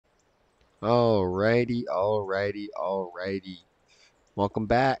Alrighty. Welcome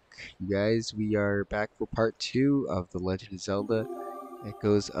back, you guys. We are back for part two of The Legend of Zelda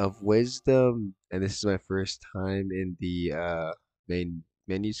Echoes of Wisdom. And this is my first time in the main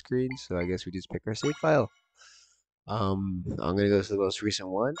menu screen, so I guess we just pick our save file. I'm gonna go to the most recent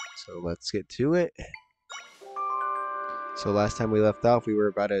one, so let's get to it. So last time we left off, we were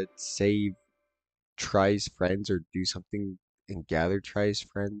about to save Try's friends or do something and gather Try's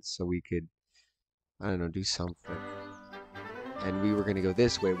friends so we could, I don't know, do something. And we were gonna go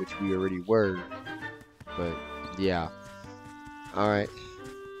this way, which we already were, but yeah. Alright,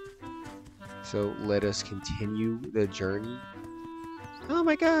 so let us continue the journey. Oh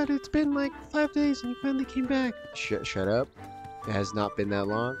my god, it's been like 5 days and you finally came back. Shut up. It has not been that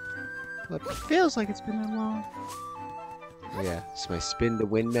long. Well, it feels like it's been that long. Oh, yeah, it's my spin to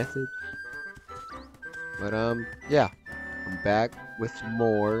win method. But yeah, I'm back with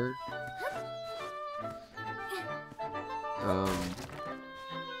more.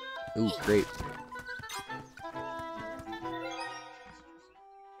 Ooh, great.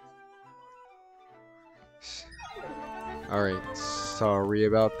 Alright, sorry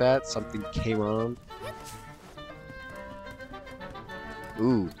about that. Something came on.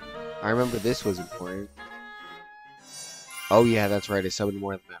 Ooh, I remember this was important. Oh yeah, that's right, I summoned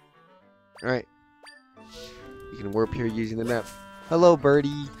more than that. Alright. You can warp here using the map. Hello,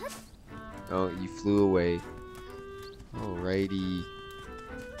 birdie! Oh, you flew away. Alrighty.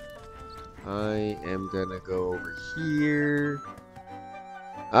 I am gonna go over here.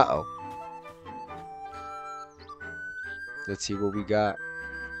 Uh-oh. Let's see what we got.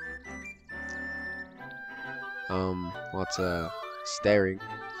 Lots of staring.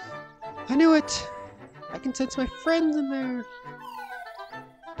 I knew it! I can sense my friends in there!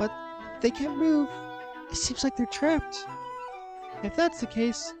 But they can't move. It seems like they're trapped. If that's the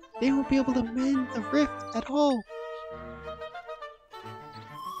case, they won't be able to mend the rift at all.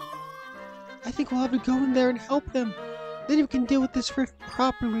 I think we'll have to go in there and help them. Then we can deal with this rift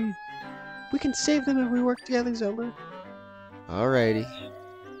properly. We can save them if we work together, Zelda. Alrighty.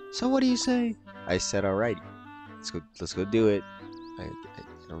 So what do you say? I said alrighty. Let's go do it. I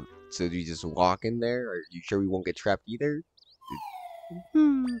don't. So do you just walk in there? Are you sure we won't get trapped either? I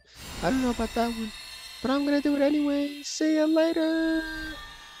don't know about that one, but I'm gonna do it anyway. See you later.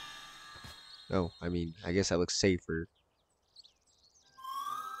 Oh, I mean, I guess that looks safer.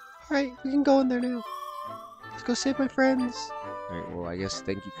 Alright, we can go in there now. Let's go save my friends. Alright, well, I guess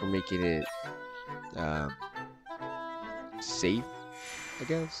thank you for making it, safe, I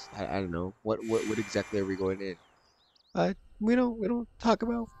guess? I don't know. What exactly are we going in? We don't talk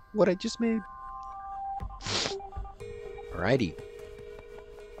about what I just made. Alrighty.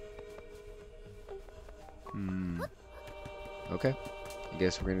 Okay. I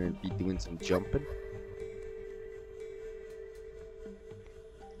guess we're gonna be doing some jumping.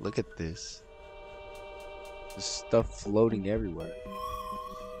 Look at this. There's stuff floating everywhere.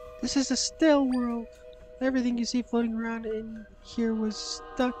 This is a still world. Everything you see floating around in here was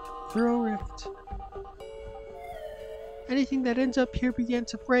stuck through a rift. Anything that ends up here began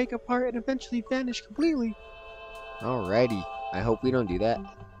to break apart and eventually vanish completely. Alrighty. I hope we don't do that.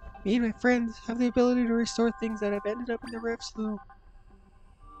 Me and my friends have the ability to restore things that have ended up in the rifts, though.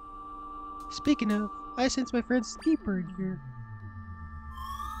 Speaking of, I sense my friends deeper in here.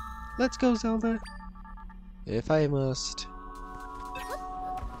 Let's go, Zelda. If I must.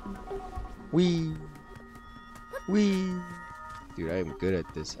 Wee. Dude, I am good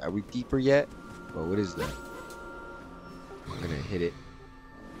at this. Are we deeper yet? Oh, what is that? I'm gonna hit it.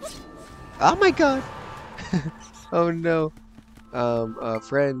 Oh my god! Oh no.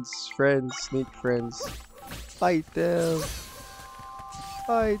 Friends, sneak friends. Fight them.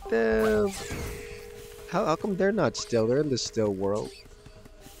 How come they're not still? They're in the still world.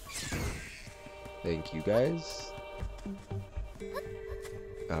 Thank you, guys.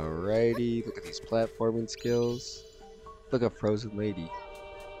 Alrighty, look at these platforming skills. Look at Frozen Lady.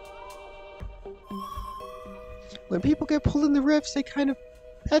 When people get pulled in the rifts, they kind of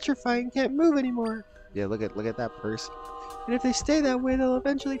petrify and can't move anymore. Yeah, look at that person. And if they stay that way, they'll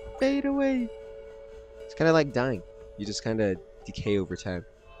eventually fade away. It's kind of like dying. You just kind of decay over time.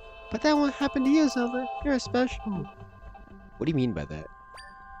 But that won't happen to you, Zelda. You're special. What do you mean by that?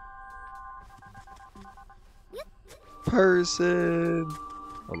 Person.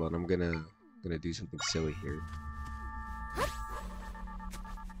 Hold on, I'm gonna do something silly here.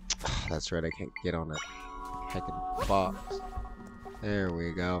 That's right, I can't get on a heckin' box. There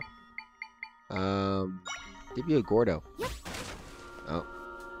we go. Give you a Gordo. Oh.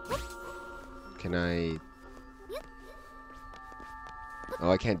 Can I? Oh,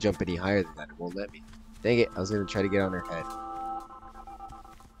 I can't jump any higher than that. It won't let me. Dang it. I was going to try to get on her head.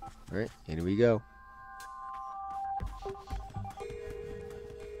 Alright, here we go.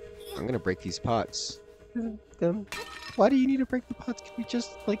 I'm going to break these pots. Why do you need to break the pots? Can we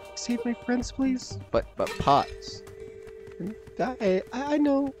just, like, save my friends, please? But pots. I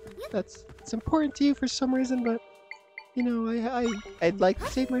know it's important to you for some reason, but, you know, I'd like to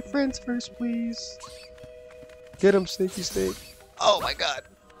save my friends first, please. Get him, Sneaky Snake. Oh my god.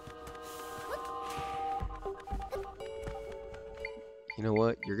 You know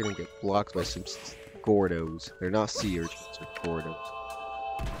what? You're gonna get blocked by some Gordos. They're not sea urchins, they're Gordos.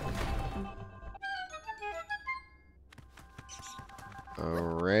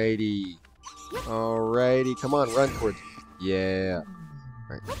 Alrighty. Alrighty. Come on, run towards me. Yeah.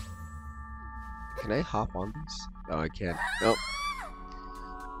 Alright. Can I hop on these? Oh, I can't. Nope.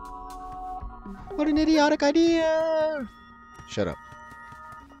 What an idiotic idea! Shut up.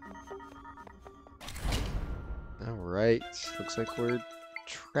 Alright. Looks like we're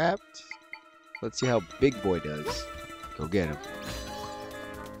trapped. Let's see how Big Boy does. Go get him.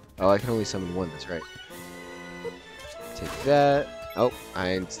 Oh, I can only summon one, that's right. Take that. Oh,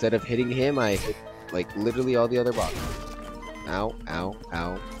 instead of hitting him, I hit, like, literally all the other bosses. Ow, ow,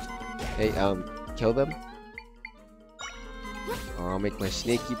 ow. Hey, kill them. I'll make my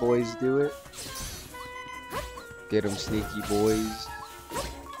snaky boys do it. Get them, sneaky boys.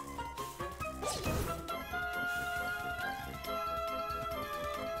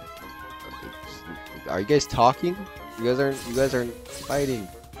 Are you guys talking? You guys aren't fighting.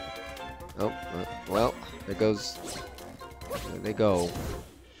 Oh, well, there goes. There they go.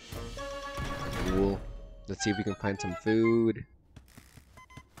 Cool. Let's see if we can find some food.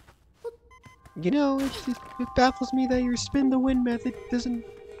 You know, it baffles me that your spin the wind method doesn't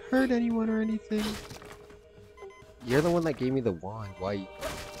hurt anyone or anything. You're the one that gave me the wand. Why?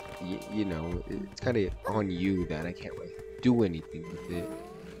 You know, it's kind of on you that I can't like do anything with it.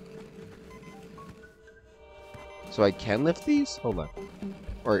 So I can lift these? Hold on.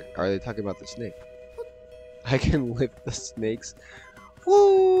 Or are they talking about the snake? I can lift the snakes.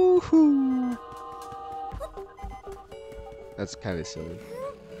 Woohoo! That's kind of silly.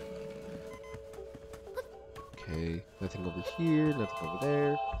 Okay, nothing over here, nothing over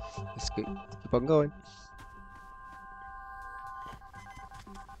there. Let's keep on going.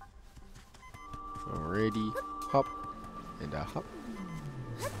 Alrighty, hop and a hop.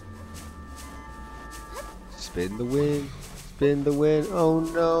 Spin the wind, spin the wind. Oh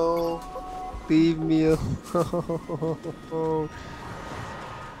no! Leave me alone.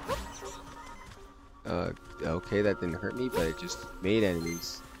 Okay, that didn't hurt me, but it just made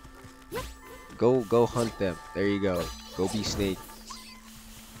enemies. Go hunt them. There you go. Go be snakes.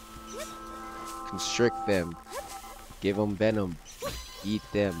 Constrict them. Give them venom. Eat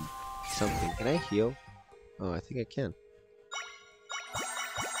them. Something. Can I heal? Oh, I think I can.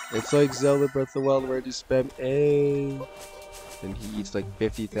 It's like Zelda Breath of the Wild where I just spam A. And he eats like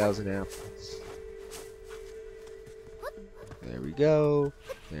 50,000 apples. There we go.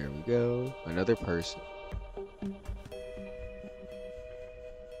 There we go. Another person.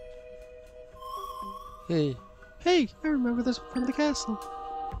 Hey, I remember this from the castle.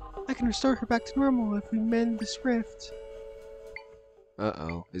 I can restore her back to normal if we mend this rift.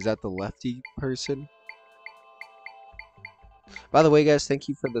 Uh-oh, is that the lefty person? By the way, guys, thank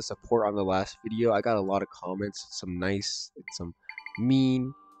you for the support on the last video. I got a lot of comments, some nice and some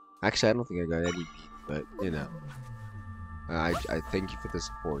mean. Actually, I don't think I got any mean, but you know. I thank you for the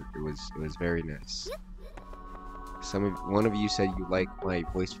support. It was very nice. One of you said you like my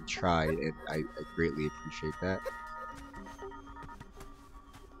voice from Try, and I greatly appreciate that.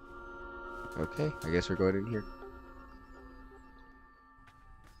 Okay, I guess we're going in here.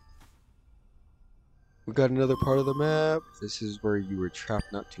 We got another part of the map. This is where you were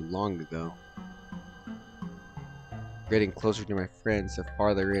trapped not too long ago. Getting closer to my friends the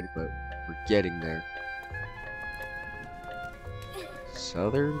farther in, but we're getting there.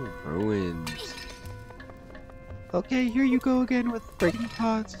 Southern Ruins. Okay, here you go again with breaking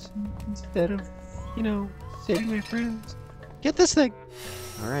pots instead of, you know, saving my friends. Get this thing!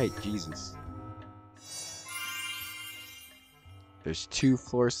 Alright, Jesus. There's 2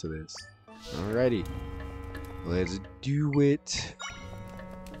 floors to this. Alrighty. Let's do it.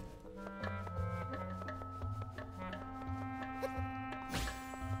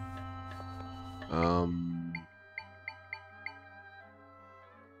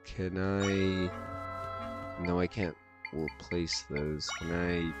 Can I... No, I can't. We'll place those. Can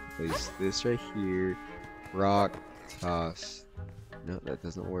I place this right here? Rock, toss. No, that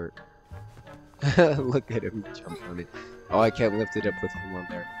doesn't work. Look at him jump on it. Oh, I can't lift it up with him on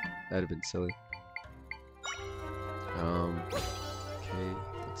there. That'd have been silly. Okay,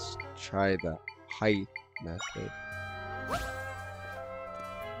 let's try the height method.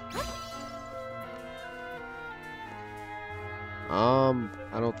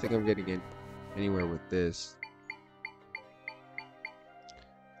 I don't think I'm getting anywhere with this.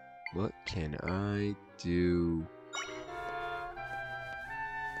 What can I do?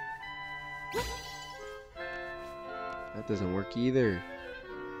 That doesn't work either.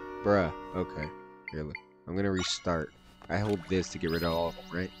 Bruh. Okay. Here, look. I'm gonna restart. I hold this to get rid of all of them,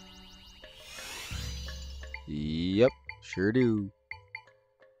 right? Yep. Sure do.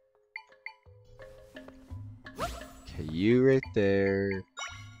 Okay, you right there.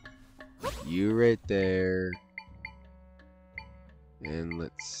 You right there. And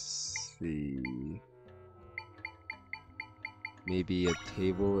let's see. Maybe a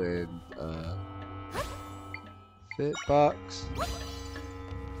table and a fit box.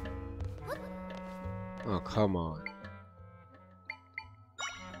 Oh, come on.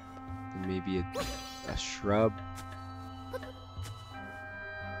 And maybe a shrub.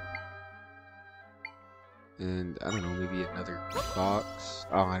 And I don't know, maybe another box.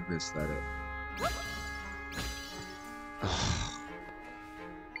 Oh, I missed that up.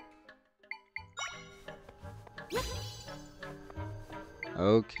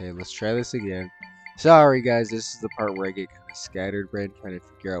 Okay, let's try this again. Sorry guys, this is the part where I get kind of scatterbrained trying to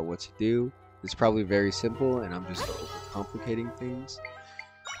figure out what to do. It's probably very simple and I'm just overcomplicating things.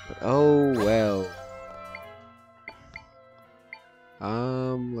 But oh well.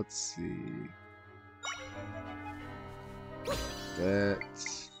 Let's see. That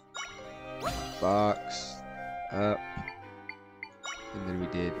box up. And then we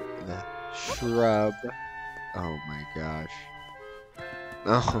did the shrub. Oh my gosh.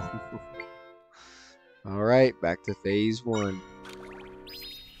 Oh. Alright, back to phase 1.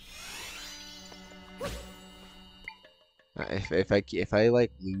 If I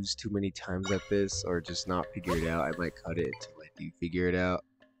like lose too many times at this or just not figure it out, I might cut it until I do figure it out.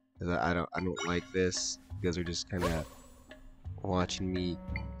 Cause I don't like this. You guys are just kind of watching me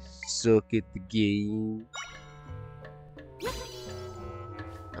suck at the game.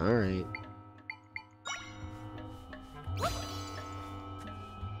 All right.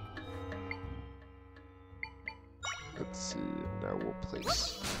 Let's see. Now we'll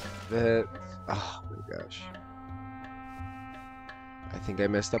place that. Oh my gosh. I think I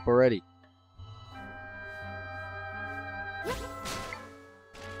messed up already.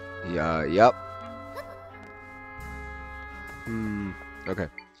 Yeah, yep. Okay.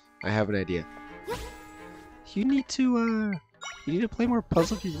 I have an idea. You need to play more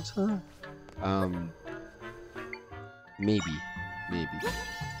puzzle games, huh? Maybe.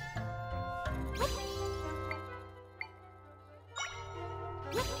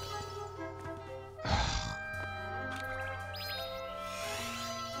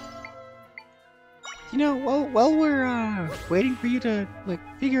 You know, while we're waiting for you to like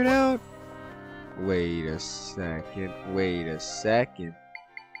figure it out. Wait a second.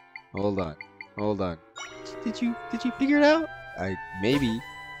 Hold on. Did you figure it out? Maybe.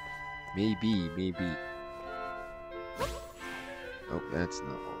 Oh, that's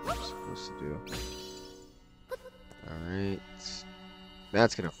not what we're supposed to do. Alright.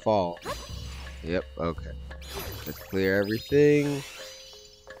 That's gonna fall. Yep, okay. Let's clear everything.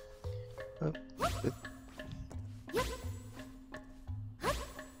 Oh,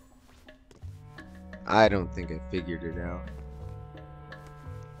 I don't think I figured it out.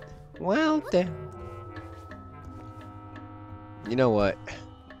 Well then. You know what?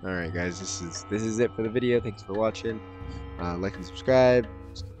 Alright guys, this is it for the video. Thanks for watching. Like and subscribe.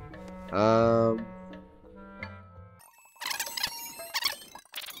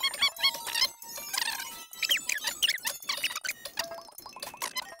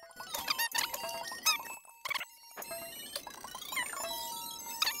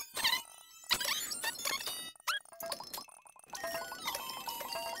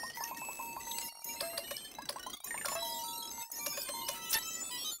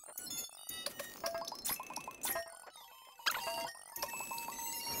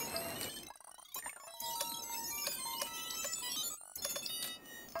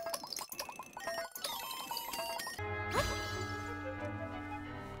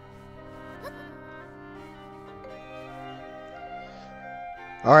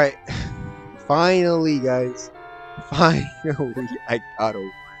 Alright. Finally, guys. Finally, I got over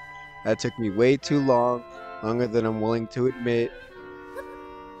it. That took me way too long. Longer than I'm willing to admit.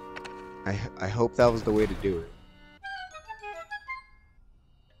 I hope that was the way to do it.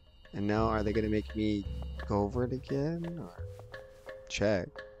 And now, are they going to make me go over it again or check?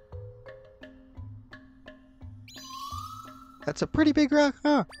 That's a pretty big rock,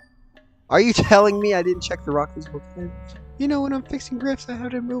 huh? Are you telling me I didn't check the rock this whole time? You know, when I'm fixing griffs, I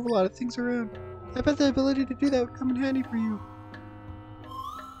have to move a lot of things around. I bet the ability to do that would come in handy for you.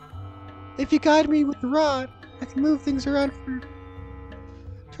 If you guide me with the rod, I can move things around for...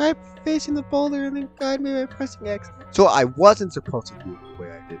 Try facing the boulder and then guide me by pressing X. So I wasn't supposed to do it the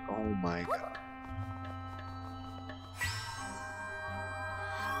way I did. Oh my god.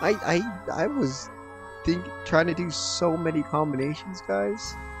 I was trying to do so many combinations,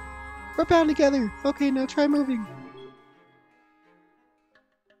 guys. We're bound together. Okay, now try moving.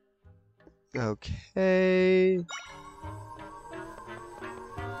 Okay.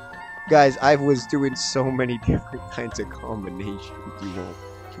 Guys, I was doing so many different kinds of combinations.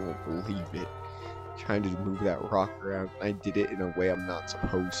 You won't believe it. Trying to move that rock around. I did it in a way I'm not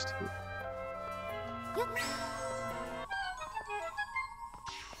supposed to.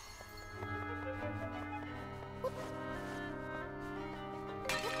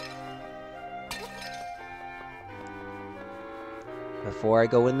 Before I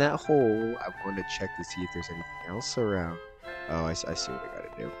go in that hole, I want to check to see if there's anything else around. Oh, I see what I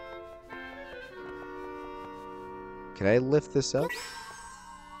gotta do. Can I lift this up?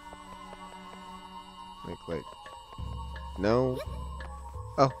 Like, no?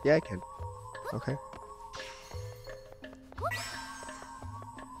 Oh, yeah, I can. Okay.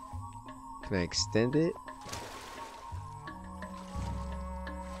 Can I extend it?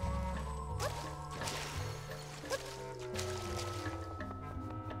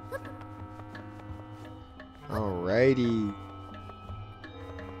 Alrighty.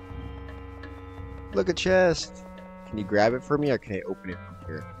 Look, a chest. Can you grab it for me or can I open it from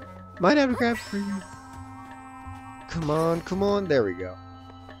here? Might have to grab it for you. Come on. There we go.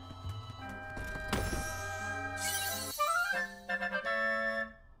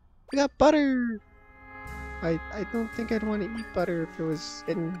 We got butter. I don't think I'd want to eat butter if it was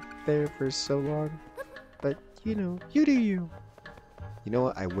in there for so long. But, you know, you do you. You know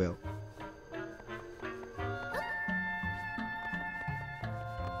what? I will.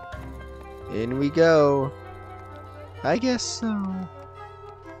 In we go. I guess so.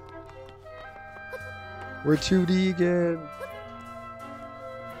 We're 2D again.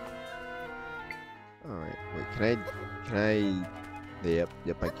 Alright, wait, can I... Yep,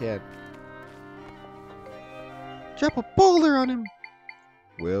 I can. Drop a boulder on him!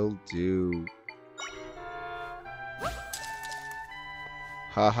 Will do.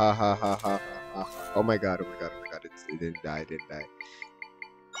 Ha. Oh my god. It didn't die.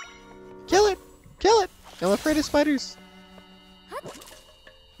 Kill it! I'm afraid of spiders.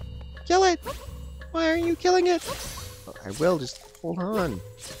 Kill it! Why aren't you killing it? Oh, I will, just hold on.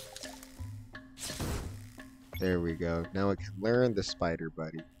 There we go. Now I can learn the spider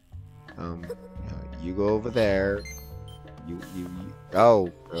buddy. You go over there.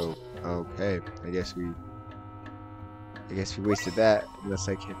 Oh, okay. I guess we wasted that. Unless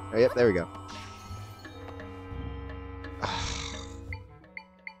I can. Oh, yep, there we go.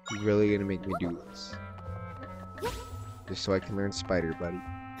 You're really gonna make me do this? Just so I can learn spider buddy.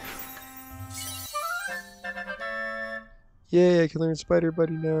 Yay, I can learn spider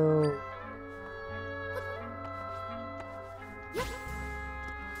buddy now.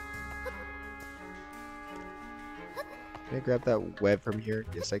 Can I grab that web from here?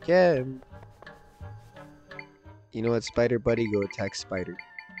 Yes, I can. You know what, spider buddy, go attack spider.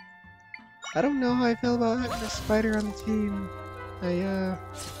 I don't know how I feel about having a spider on the team.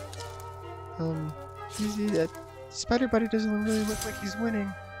 That spider buddy doesn't really look like he's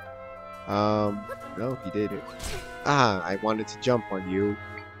winning. No, he did it. I wanted to jump on you.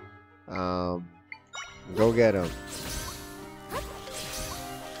 Go get him.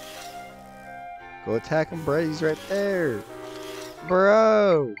 Go attack him, bro. He's right there.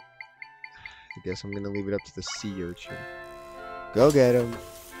 Bro. I guess I'm gonna leave it up to the sea urchin. Go get him.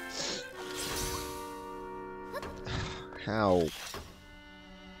 How?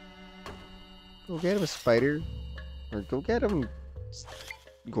 Go get him, spider. Or go get him,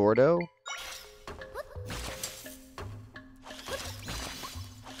 Gordo.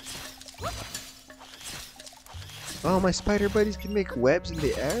 Oh, my spider buddies can make webs in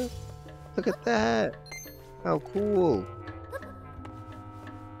the air? Look at that! How cool!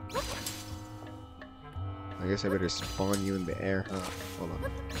 I guess I better spawn you in the air, huh? Hold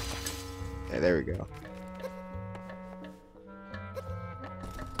on. Yeah, there we go.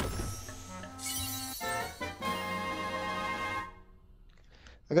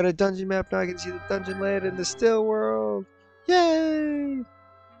 I got a dungeon map now. I can see the dungeon layout in the still world. Yay!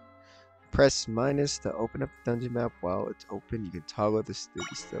 Press minus to open up the dungeon map. While it's open, you can toggle the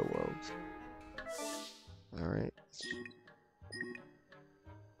still worlds. Alright.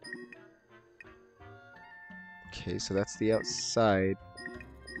 Okay, so that's the outside.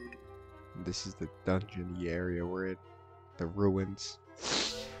 This is the dungeon area we're in. The ruins.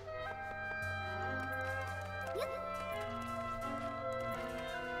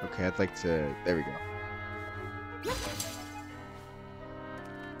 Okay, I'd like to... There we go.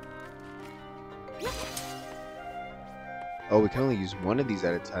 Oh, we can only use one of these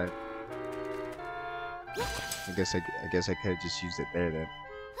at a time. I guess I could have just used it there then.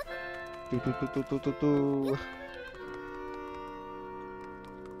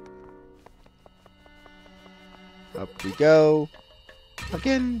 Up we go.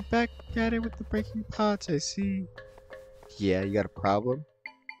 Again, back at it with the breaking pots, I see. Yeah, you got a problem?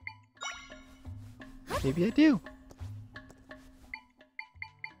 Maybe I do.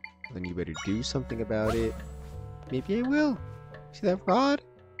 Then you better do something about it. Maybe I will. See that rod?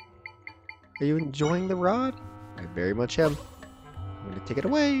 Are you enjoying the rod? I very much am. I'm gonna take it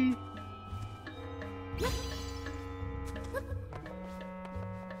away.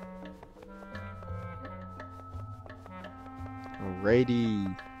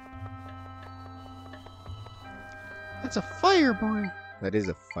 Alrighty. That's a fire boy. That is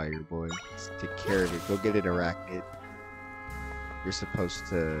a fire boy. Let's take care of it. Go get it, arachnid. You're supposed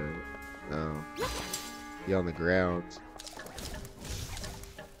to be on the ground.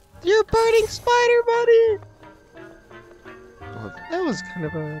 You're burning spider buddy! Well, that was kind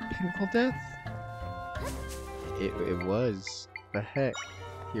of a painful death. It was. The heck?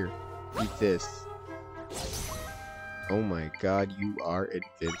 Here, eat this. Oh my god, you are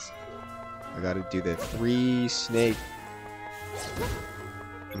invincible. I gotta do the 3 snake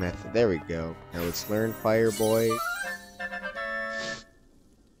method. There we go. Now let's learn Fire Boy.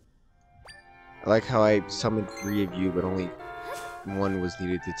 I like how I summoned 3 of you, but only 1 was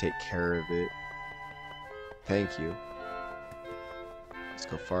needed to take care of it. Thank you. Let's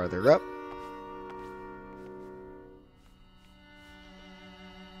go farther up.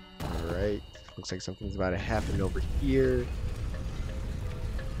 Alright. Looks like something's about to happen over here.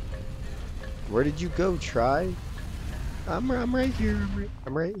 Where did you go, Try? I'm right here.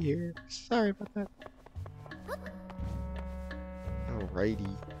 I'm right here. Sorry about that.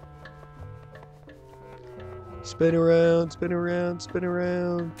 Alrighty. Spin around, spin around, spin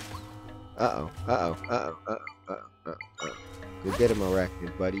around. Uh-oh, uh-oh, uh-oh, uh-oh, uh-oh, uh-oh. Go get him,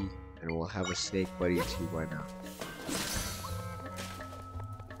 arachnid buddy, and we'll have a snake buddy too, why not?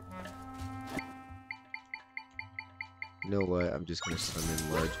 You know what, I'm just gonna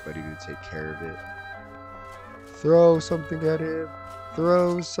summon large buddy to take care of it. Throw something at him.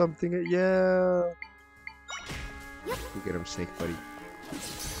 Throw something at, yeah. Go get him, snake buddy.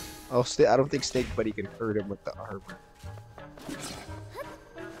 Oh, I don't think Snake Buddy can hurt him with the armor.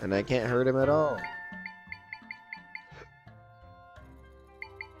 And I can't hurt him at all.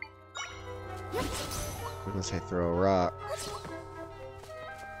 Unless I throw a rock.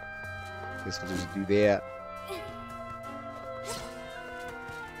 Guess we'll just do that.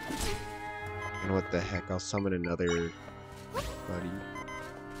 And what the heck, I'll summon another buddy.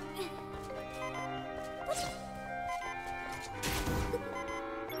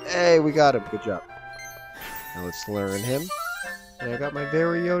 Hey, we got him. Good job. Now let's learn him. And I got my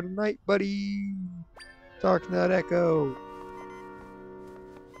very own night buddy. Dark Knight Echo.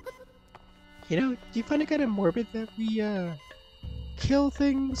 You know, do you find it kind of morbid that we, kill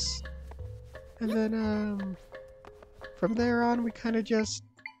things? And then, from there on, we kind of just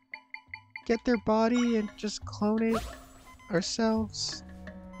get their body and just clone it ourselves?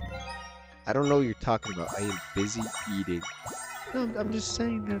 I don't know what you're talking about. I am busy eating. No, I'm just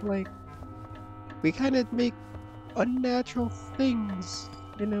saying that, like, we kind of make unnatural things.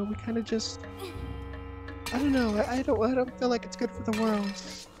 You know, we kind of just, I don't know. I don't feel like it's good for the world.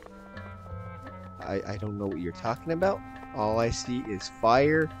 I don't know what you're talking about. All I see is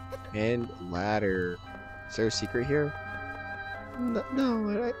fire and ladder. Is there a secret here? No,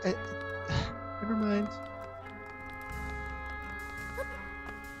 never mind.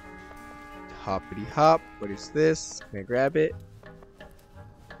 Hoppity hop. What is this? Can I grab it?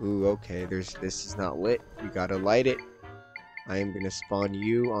 Ooh, okay. This is not lit. We gotta light it. I am gonna spawn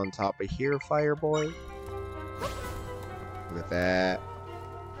you on top of here, fire boy. Look at that.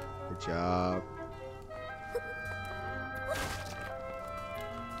 Good job.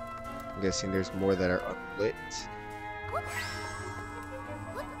 I'm guessing there's more that are unlit.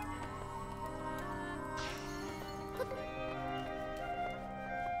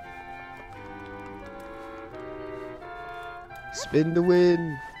 Spin to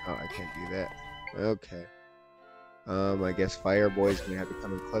win. Oh, I can't do that. Okay. I guess Fireboy's gonna have to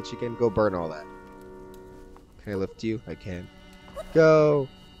come in clutch again. Go burn all that. Can I lift you? I can. Go!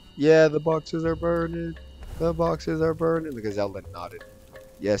 Yeah, the boxes are burning. The boxes are burning. Look at Zelda nodded.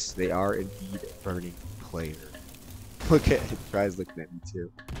 Yes, they are indeed burning, player. Look at it. Tries looking at me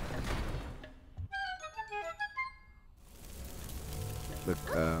too. Look,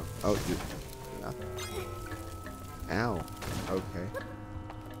 oh, dude. Ow. Okay.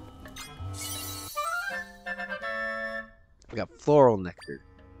 I got floral nectar.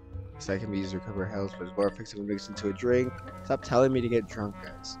 So I can be used to recover health, but it's more effective when mixed into a drink. Stop telling me to get drunk,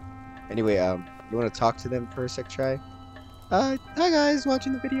 guys. Anyway, you want to talk to them for a sec, Try? Hi guys,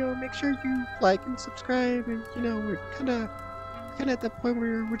 watching the video. Make sure you like and subscribe, and you know we're kind of at that point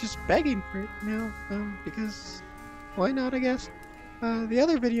where we're just begging for it now, because why not? I guess. The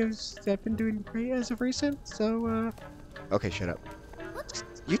other videos have been doing great as of recent, so okay, shut up.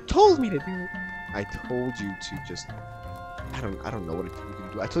 You told me to do it. I told you to just. I don't know what I told you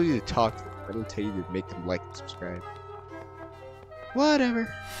to do. I told you to talk to them. I didn't tell you to make them like and subscribe. Whatever.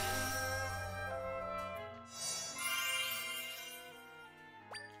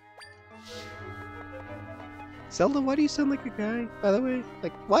 Zelda, why do you sound like a guy? By the way,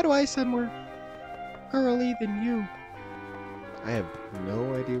 like, why do I sound more girly than you? I have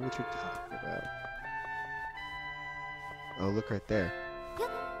no idea what you're talking about. Oh, look right there.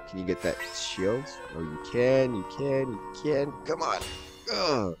 Can you get that shield? Oh, you can, you can, you can. Come on.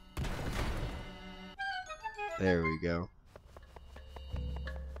 Ugh. There we go.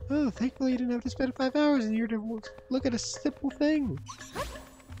 Oh, thankfully you didn't have to spend 5 hours in here to look at a simple thing.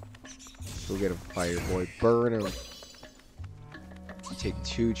 Go get him, Fireboy. Burn him. You take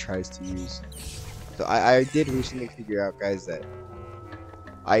 2 tries to use. So I did recently figure out, guys, that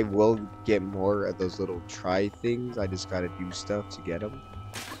I will get more of those little try things. I just gotta do stuff to get them.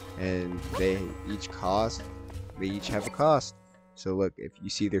 And they each have a cost. So look, if you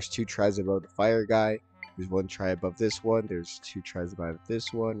see there's 2 tries above the fire guy, there's 1 try above this one, there's 2 tries above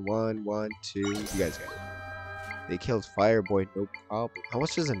this one, 1, 1, 2, you guys got it. They killed Fireboy, no problem. How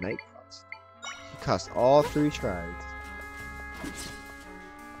much does a knight cost? He costs all 3 tries.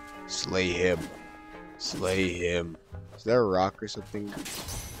 Slay him. Slay him. Is there a rock or something?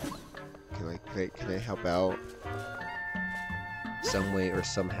 Can I help out? Some way or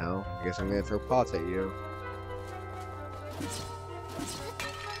somehow. I guess I'm gonna throw pots at you.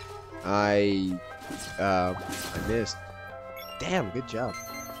 I missed. Damn, good job.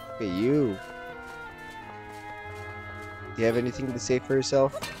 Look at you. Do you have anything to say for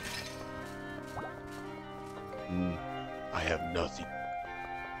yourself? I have nothing.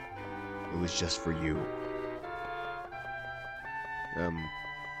 It was just for you.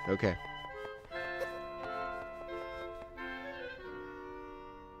 Okay.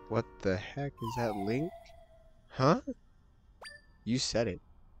 What the heck is that link? Huh? You said it.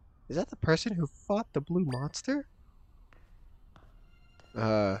 Is that the person who fought the blue monster?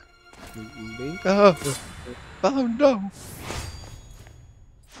 Link? Oh no!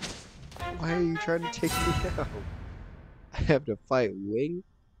 Why are you trying to take me out? I have to fight Link?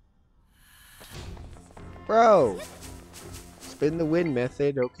 Bro! Spin the win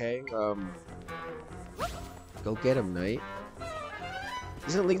method, okay. Go get him, Knight.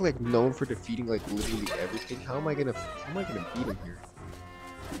 Isn't Link like known for defeating like literally everything? How am I gonna beat him here?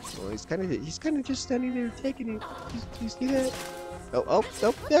 Well, he's kind of just standing there taking it. Do you see that? Oh,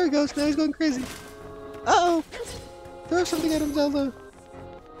 there he goes. Now he's going crazy. Uh-oh! Throw something at him, Zelda.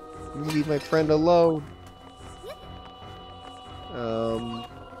 Leave my friend alone.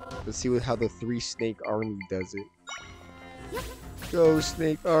 Let's see how the 3 snake army does it. Go,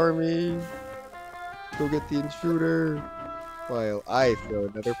 snake army. Go get the intruder. While I throw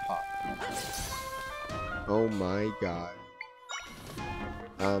another pot. Oh my god.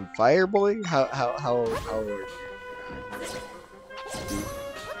 Fireboy? How are you?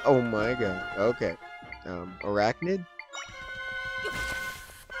 Oh my god. Okay. Arachnid?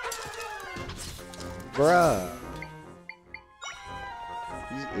 Bruh.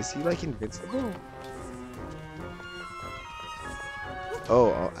 Is he like invincible?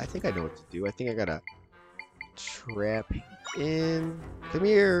 Oh, I think I know what to do. I think I gotta trap him in. Come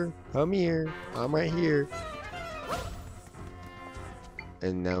here. Come here. I'm right here.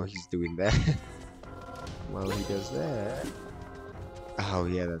 And now he's doing that. While he does that. Oh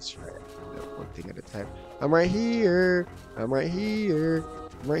yeah, that's right. One thing at a time. I'm right here. I'm right here.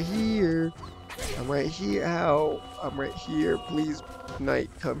 I'm right here. I'm right here. Ow. I'm right here. Please,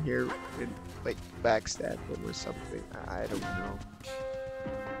 Knight, come here and like backstab him or something. I don't know.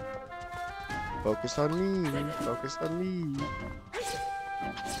 Focus on me. Focus on me.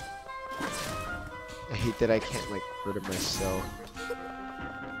 I hate that I can't like hurt it myself.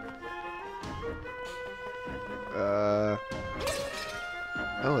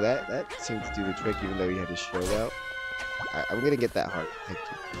 Oh, that seemed to do the trick, even though he had his shield out. I'm gonna get that heart. Thank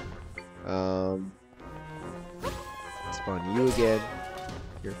you. Spawn you again.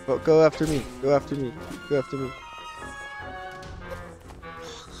 Here, go after me. Go after me. Go after me.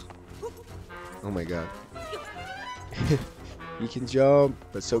 Oh my god. He can jump,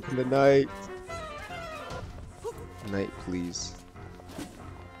 but so can the knight. Knight, please.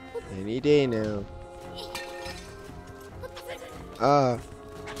 Any day now. Ah.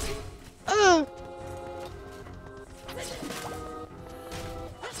 Ah!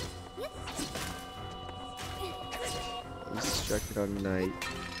 He's distracted on knight.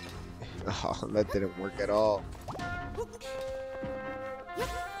 Oh, that didn't work at all.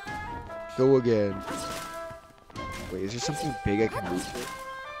 Go again. Wait, is there something big I can move here?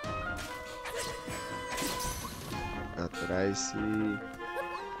 Not that I see.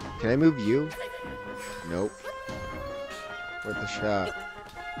 Can I move you? Nope. Worth a shot.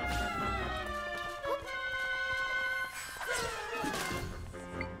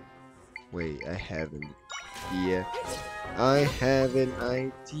 Wait, I have an idea. I have an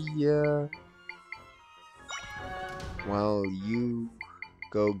idea. While you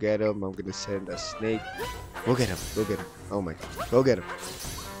go get him, I'm gonna send a snake. Go get him. Go get him. Oh my god. Go get him.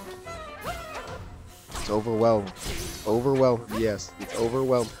 It's overwhelmed. It's overwhelmed. Yes, it's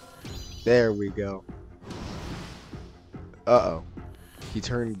overwhelmed. There we go. Uh-oh. He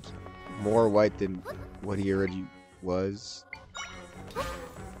turned more white than what he already was.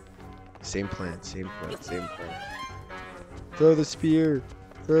 Same plan, same plan, same plan. Throw the spear!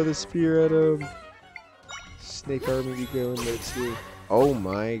 Throw the spear at him! Snake army be going there too. Oh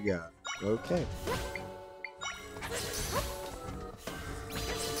my god. Okay.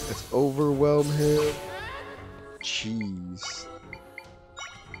 Let's overwhelm him. Jeez.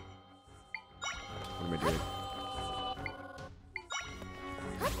 What am I doing?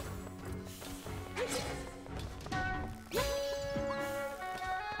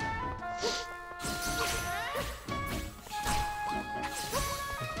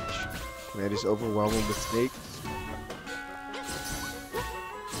 Can I just overwhelm him with snakes?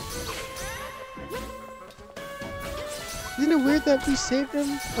 Isn't it weird that we saved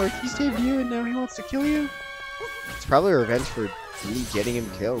him? Or he saved you and now he wants to kill you? It's probably revenge for me getting him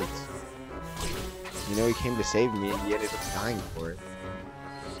killed. You know, he came to save me and he ended up dying for it.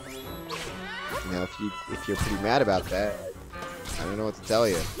 You know, if you're pretty mad about that, I don't know what to tell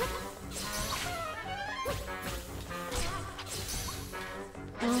you.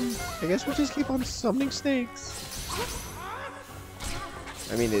 I guess we'll just keep on summoning snakes.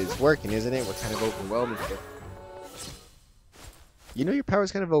 I mean, it's working, isn't it? We're kind of overwhelming here. You know your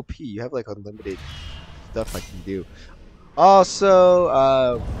power's kind of OP. You have like unlimited stuff I can do.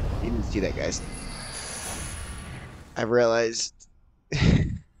 Also, you didn't see that, guys. I realized.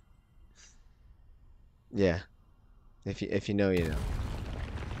 Yeah. If you know, you know.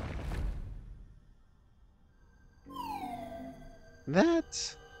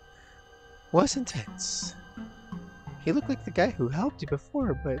 That was intense. He looked like the guy who helped you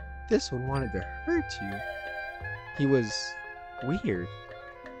before, but this one wanted to hurt you. He was weird.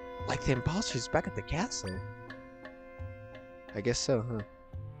 Like the imposters back at the castle. I guess so, huh?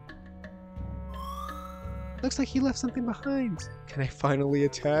 Looks like he left something behind. Can I finally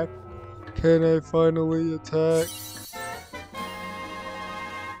attack? Can I finally attack?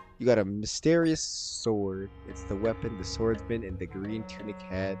 You got a mysterious sword. It's the weapon the swordsman in the green tunic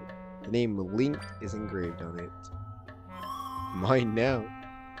had. The name Link is engraved on it. Mine now.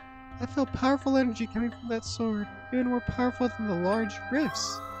 I felt powerful energy coming from that sword. Even more powerful than the large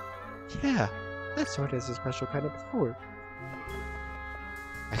rifts. Yeah, that sword has a special kind of power.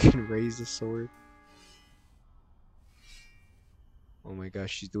 I can raise the sword. Oh my gosh,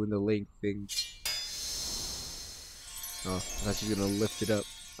 she's doing the Link thing. Oh, I thought she was gonna lift it up.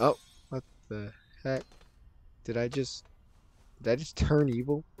 Oh, what the heck? Did I just turn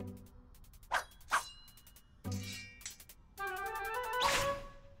evil?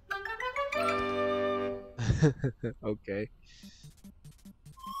 Okay.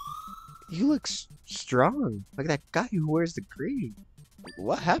 You look strong, like that guy who wears the green.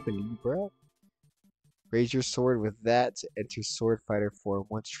 What happened to you, bro? Raise your sword with that to enter sword fighter form.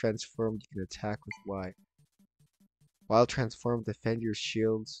 Once transformed, you can attack with Y. While transformed, defend your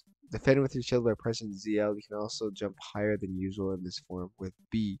shields. Defend with your shield by pressing ZL. You can also jump higher than usual in this form with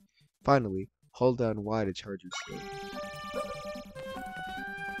B. Finally, hold down Y to charge your sword.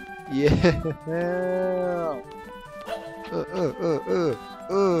 Yeah! Look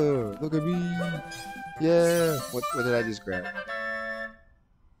at me. Yeah. What did I just grab?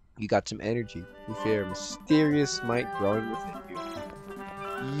 You got some energy. You fear a mysterious might growing within you.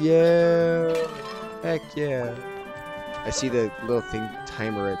 Yeah. Heck yeah. I see the little thing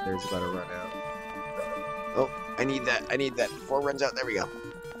timer right there is about to run out. Oh, I need that. I need that before it runs out. There we go.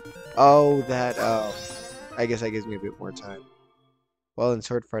 Oh, that, I guess that gives me a bit more time. While in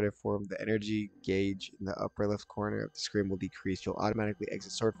sword fighter form, the energy gauge in the upper left corner of the screen will decrease. You'll automatically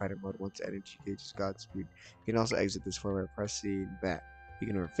exit sword fighter mode once the energy gauge is Godspeed. You can also exit this form by pressing that. You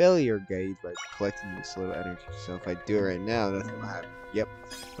can refill your gauge by collecting this little energy. So if I do it right now, nothing will happen. Yep.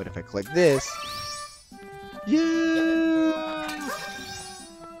 But if I collect this, yeah!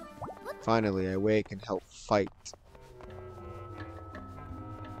 Finally, I wake and help fight.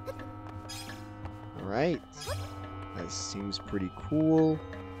 Alright. That seems pretty cool.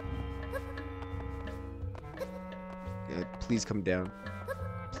 Yeah, please come down.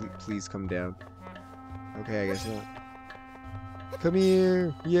 Please come down. Okay, I guess not. Come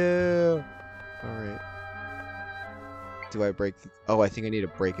here! Yeah! Alright. Do I break the... Oh, I think I need to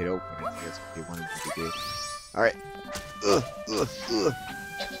break it open. I think that's what they wanted me to do. Alright.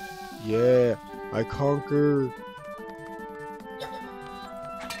 Yeah! I conquer!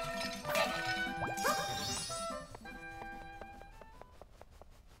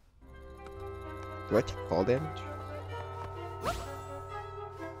 Do I take fall damage?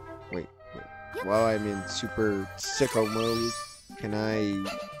 Wait. While I'm in super sicko mode, can I...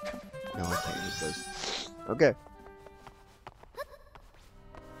 No, I can't hit those. Okay.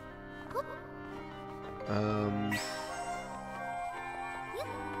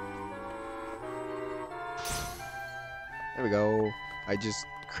 There we go. I just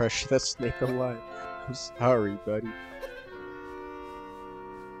crushed that snake alive. I'm sorry, buddy.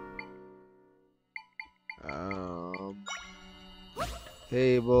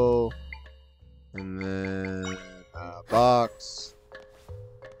 Table, and then box.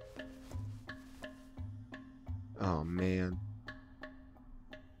 Oh man,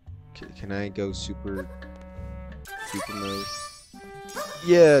 can I go super mode?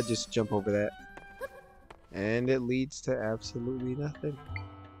 Yeah, just jump over that, and it leads to absolutely nothing.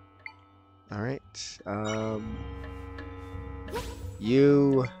 All right,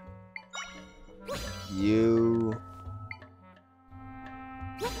 you.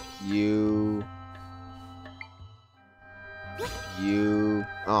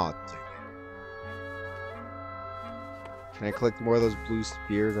 Oh, dang it. Can I collect more of those blue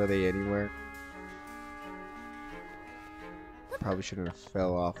spears? Are they anywhere? Probably shouldn't have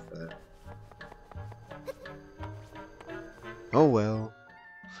fell off that. Oh well.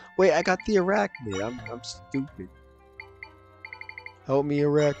 Wait, I got the arachnid. I'm stupid. Help me,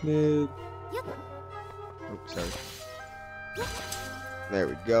 arachnid. Oh, sorry. There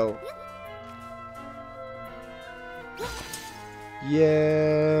we go.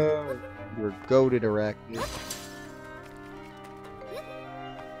 Yeah, you're goated, arachnid.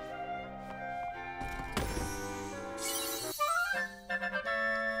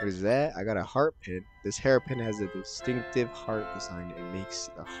 What is that? I got a heart pin. This hairpin has a distinctive heart design and makes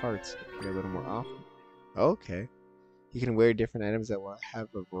the hearts appear a little more often. Okay. You can wear different items that will have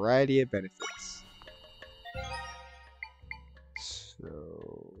a variety of benefits. So...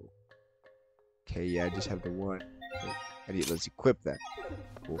 Okay, yeah, I just have the one. Let's equip that.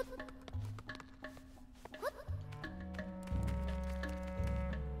 Cool.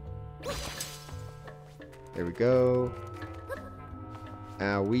 There we go.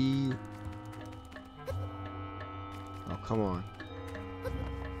 Owie. Oh, come on.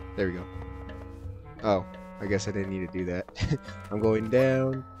 There we go. Oh, I guess I didn't need to do that. I'm going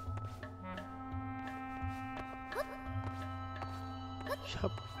down.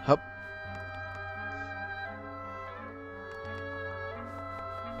 Hup, hup.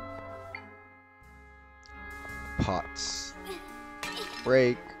 Pots.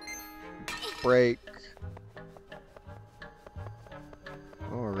 Break. Break.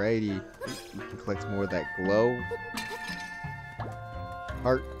 Alrighty. You can collect more of that glow.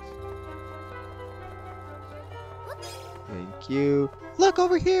 Heart. Thank you. Look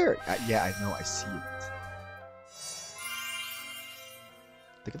over here! Yeah, I know, I see it.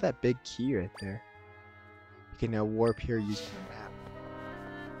 Look at that big key right there. You can now warp here using the map.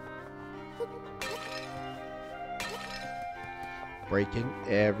 Breaking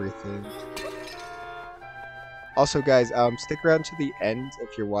everything. Also, guys, stick around to the end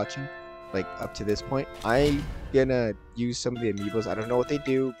if you're watching, like up to this point. I'm gonna use some of the amiibos. I don't know what they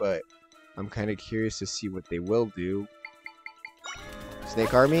do, but I'm kind of curious to see what they will do.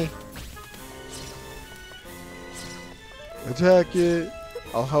 Snake Army. Attack it!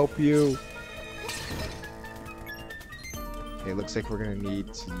 I'll help you. Okay, looks like we're gonna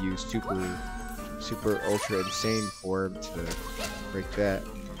need to use super ultra insane form to break that.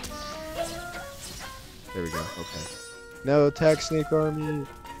 There we go, okay. No, attack Snake Army!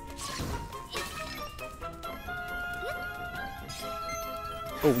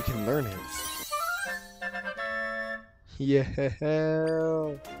 Oh, we can learn him. Yeah.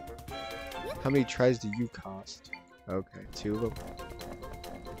 How many tries do you cost? Okay, 2 of them.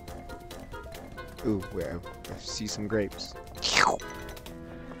 Ooh, wait, I see some grapes.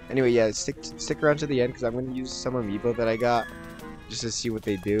 Anyway, yeah, stick around to the end because I'm gonna use some amiibo that I got just to see what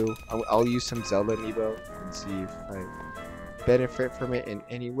they do. I'll use some Zelda amiibo and see if I benefit from it in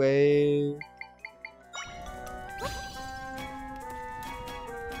any way.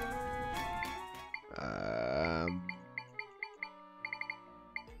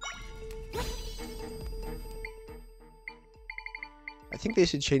 I think they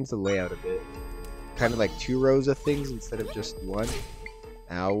should change the layout a bit. Kind of like 2 rows of things instead of just 1.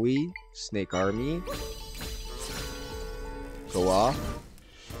 Owie, Snake Army. Go off.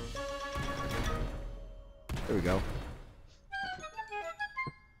 There we go.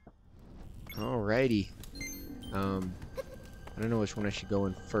 Alrighty. I don't know which one I should go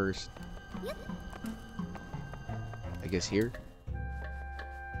in first. I guess here.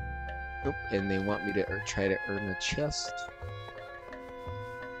 Nope. And they want me to try to earn a chest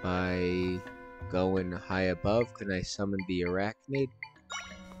by going high above. Can I summon the arachnid?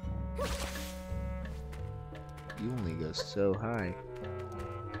 You only go so high.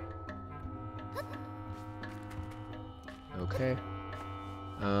 Okay.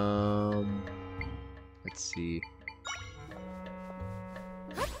 Let's see.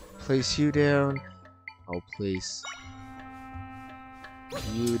 Place you down. I'll place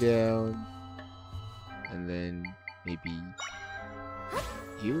you down. And then maybe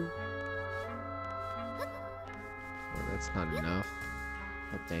you? Well, that's not enough.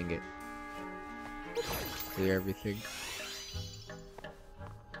 Oh, dang it. Clear everything.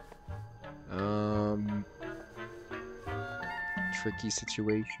 Tricky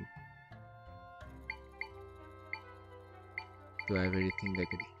situation. Do I have anything that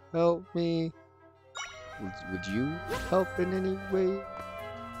could help me? Would you help in any way?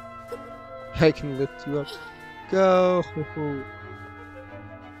 I can lift you up. Go!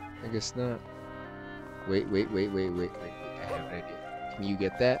 I guess not. Wait. I have an idea. Can you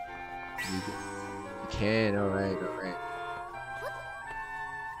get that? You can, alright.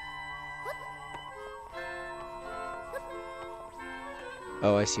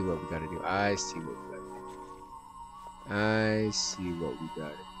 Oh, I see what we gotta do. I see what we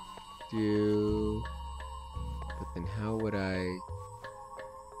gotta do. But then how would I...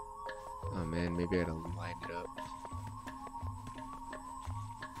 Oh man, maybe I gotta line it up.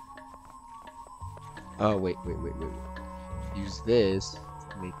 Oh, wait. Use this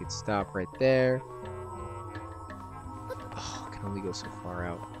to make it stop right there. Oh, I can only go so far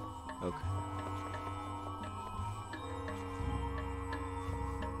out. Okay.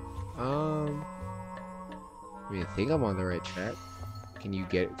 I mean, I think I'm on the right track. Can you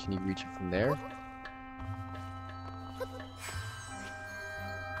reach it from there?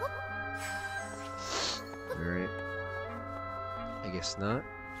 Alright. I guess not.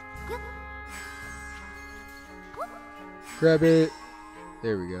 Grab it!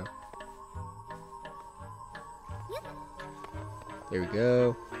 There we go. There we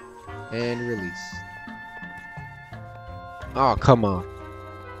go. And release. Oh, come on.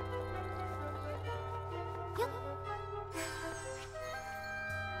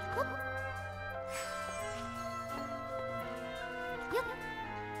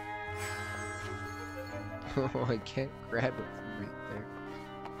 Oh, I can't grab it from right there.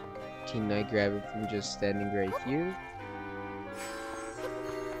 Can I grab it from just standing right here?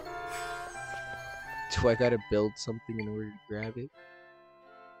 Do I gotta build something in order to grab it?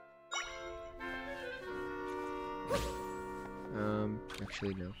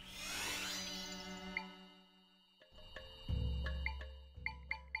 Actually no.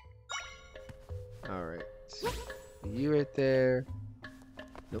 Alright. You right there.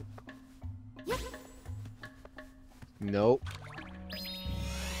 Nope. Nope.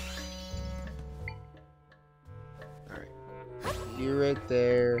 Alright. You right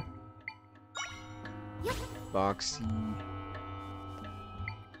there. Boxy.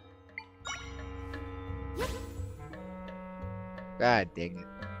 God dang it.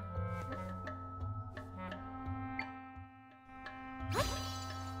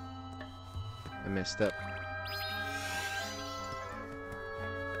 I messed up.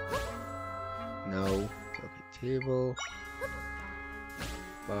 No. Okay, table.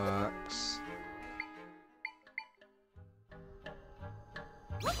 Box.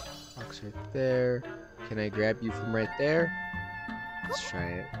 Box right there. Can I grab you from right there? Let's try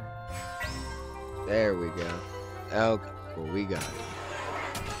it. There we go. Okay, cool, we got it.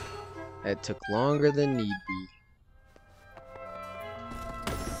 That took longer than need be.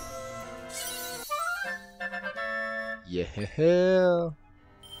 Yeah.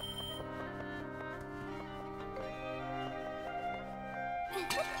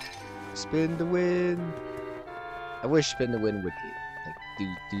 Spin the win. I wish spin the win would hit, like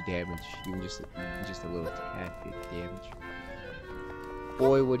do damage, even just a little tad bit damage.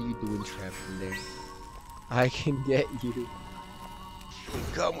 Boy, what are you doing trapped in there? I can get you.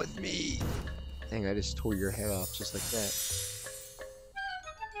 Come with me. Dang, I just tore your head off just like that.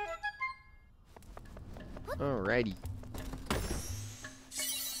 Alrighty.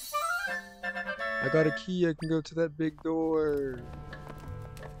 I got a key, I can go to that big door.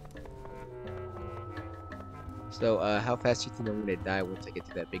 So, how fast do you think I'm gonna die once I get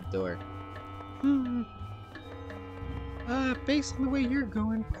to that big door? Based on the way you're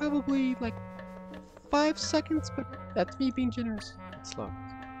going, probably like 5 seconds, but that's me being generous. It's locked.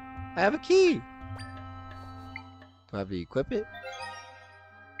 I have a key! Do I have to equip it?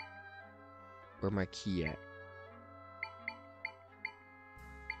 Where's my key at?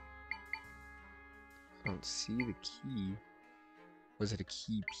 I don't see the key. Was it a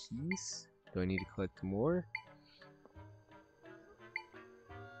key piece? Do I need to collect more?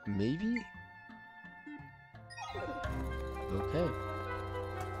 Maybe? Okay.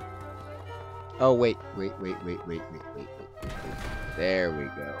 Oh, wait. There we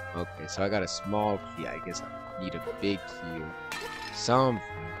go. Okay, so I got a small key. I guess I need a big key or something.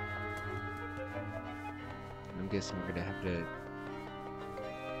 I'm guessing we're gonna have to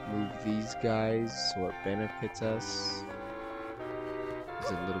move these guys so it benefits us.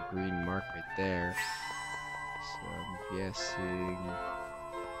 There's a little green mark right there. So I'm guessing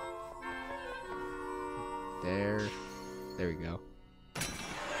there we go.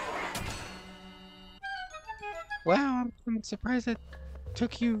 Wow, I'm surprised it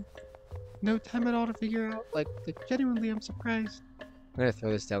took you no time at all to figure out. Like genuinely, I'm surprised. I'm gonna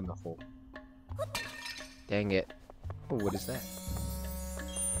throw this down the hole. Dang it. Oh, what is that?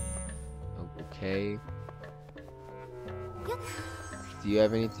 Oh, okay. Do you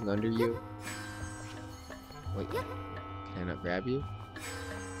have anything under you? Wait, can I not grab you?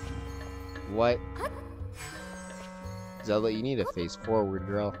 What? Zelda, you need to face forward,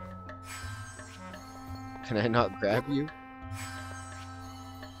 girl. Can I not grab you?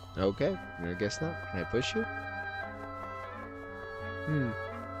 Okay, I guess not. Can I push you?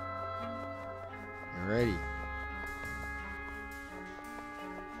 Alrighty.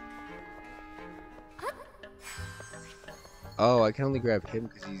 Oh, I can only grab him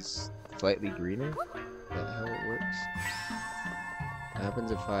because he's slightly greener? Is that how it works? What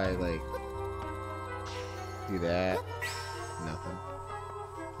happens if I, like, do that? Nothing.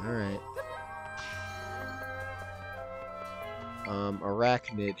 Alright.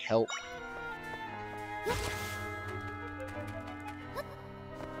 Arachnid, help.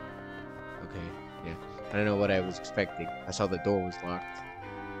 Okay, yeah. I don't know what I was expecting. I saw the door was locked.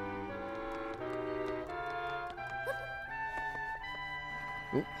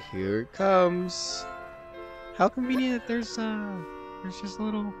 Oh, here it comes. How convenient that there's just a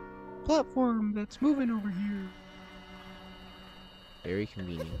little platform that's moving over here. Very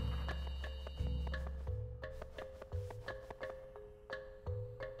convenient.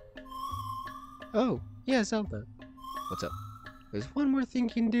 Oh, yeah, Zelda. What's up? There's one more thing you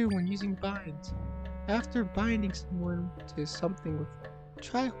can do when using binds. After binding someone to something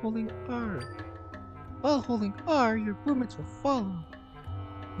try holding R. While holding R, your movements will follow.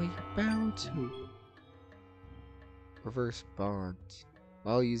 Well, you're bound to. Reverse bonds.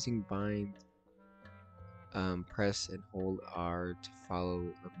 While using bind, press and hold R to follow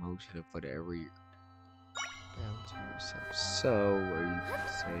the motion of whatever you're bound to yourself. So, are you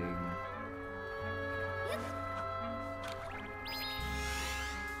saying?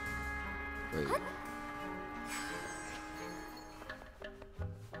 Wait.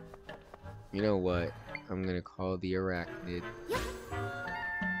 You know what? I'm gonna call the arachnid.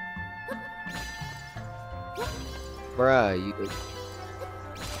 Bruh, you did.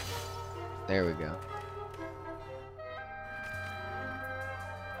 There we go.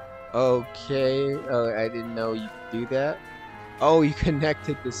 Okay. Oh, I didn't know you could do that. Oh, you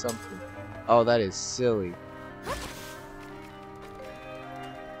connected to something. Oh, that is silly.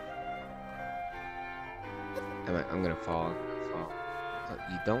 I'm gonna fall. I'm gonna fall. Oh,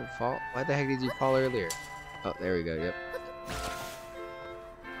 you don't fall? Why the heck did you fall earlier? Oh, there we go. Yep.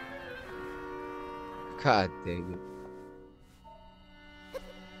 God dang it.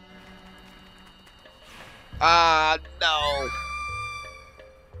 Ah, no!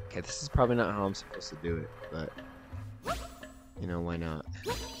 Okay, this is probably not how I'm supposed to do it, but you know, why not?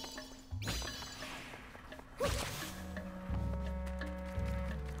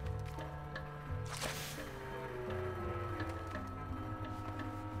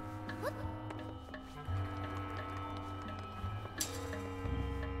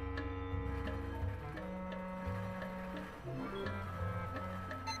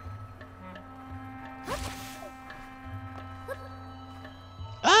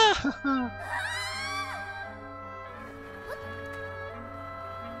 Ah!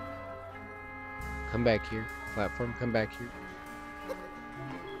 Come back here. Platform, come back here.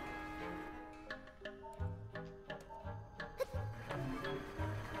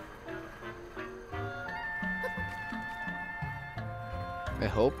 I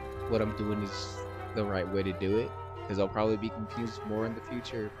hope what I'm doing is the right way to do it, because I'll probably be confused more in the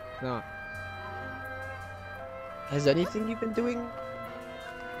future. If not. Has anything you've been doing?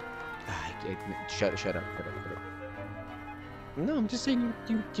 Shut up, shut up. No, I'm just saying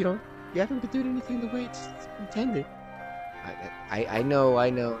you haven't been doing anything the way it's intended. I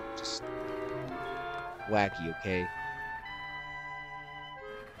know, just wacky, okay?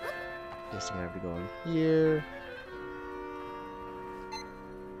 Guess I'm gonna have to go in here.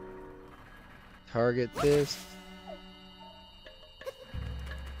 Target this.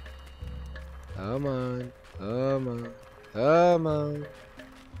 Come on, come on, come on.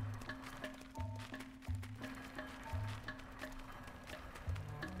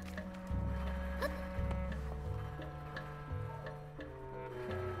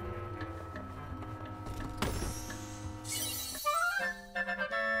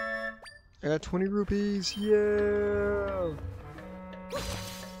 I got 20 rupees, yeah!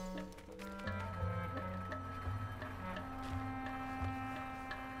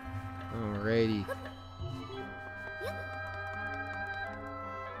 Alrighty.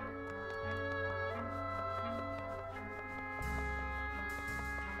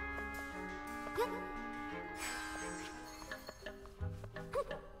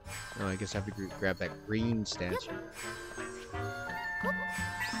 Oh, I guess I have to grab that green statue.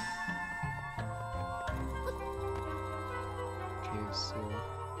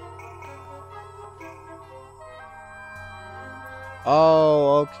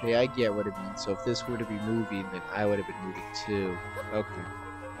 Oh, okay, I get what it means. So if this were to be moving, then I would have been moving too. Okay.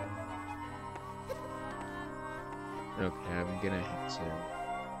 Okay, I'm gonna have to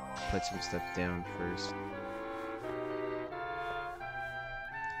put some stuff down first.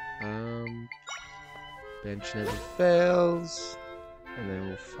 Bench never fails. And then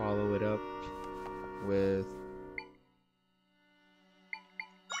we'll follow it up with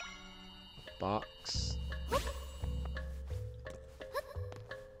box.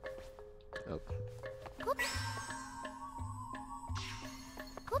 Okay.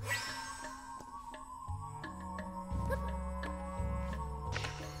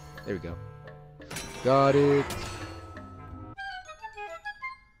 There we go. Got it.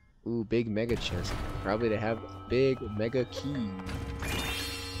 Ooh, big mega chest. Probably to have a big mega key.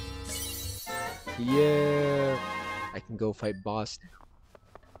 Yeah. I can go fight boss now.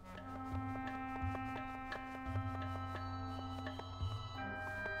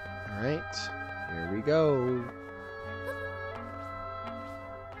 Alright. Here we go.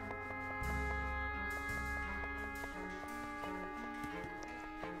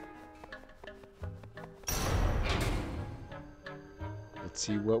 Let's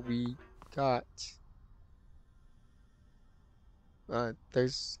see what we got.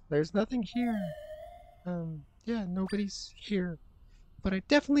 There's nothing here. Yeah, nobody's here. But I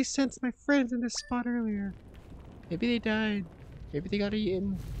definitely sensed my friends in this spot earlier. Maybe they died. Maybe they got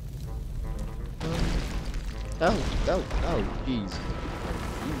eaten. Oh, jeez.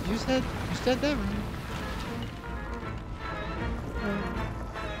 You said that right.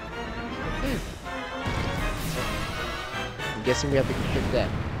 Okay. I'm guessing we have to hit that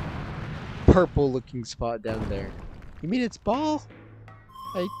purple-looking spot down there. You mean it's ball?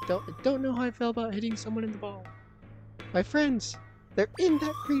 I don't know how I feel about hitting someone in the ball. My friends, they're in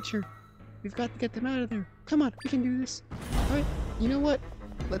that creature. We've got to get them out of there. Come on, we can do this. All right, you know what?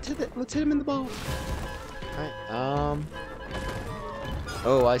 Let's hit him in the ball. All right.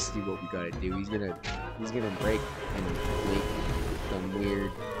 Oh, I see what we gotta do. He's gonna break and make some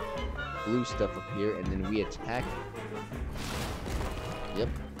weird blue stuff appear, and then we attack it. Yep.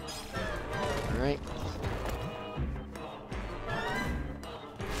 All right.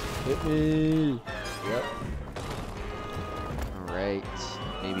 Hit me. Yep. Alright.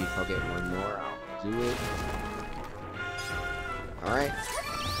 Maybe if I'll get one more, I'll do it. Alright.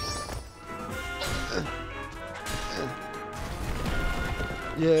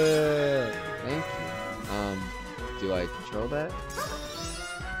 Yeah. Thank you. Do I control that?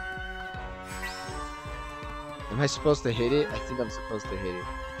 Am I supposed to hit it? I think I'm supposed to hit it.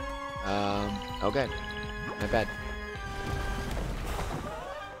 Okay. Not bad.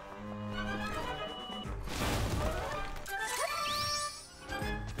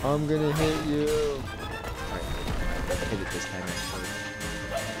 I'm gonna hit you. Alright. Hit it this time.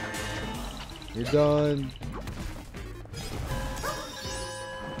 You're done.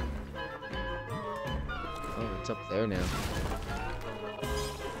 Oh, it's up there now.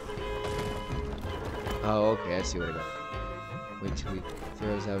 Oh, okay, I see what I got. Wait till he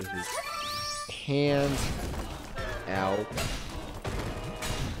throws out his hand. Ow.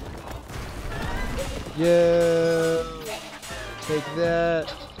 Yeah. Take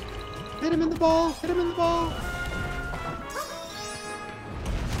that. Hit him in the ball. Hit him in the ball.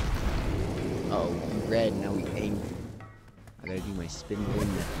 Uh-oh, red. Now we aim. I gotta do my spin to win.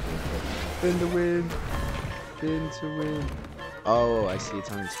 Spin to win. Spin to win. Oh, I see.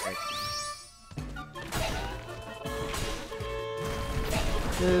 It's on his head.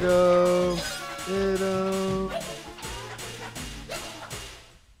 Hit him! Hit him!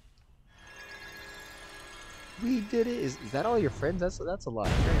 We did it! Is that all your friends? That's a lot.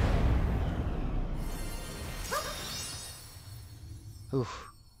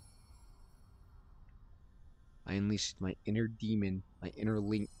 Oof. I unleashed my inner demon, my inner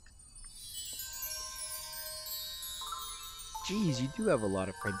Link. Jeez, you do have a lot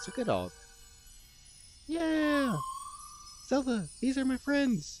of friends. Look at all. Yeah! Zelda, these are my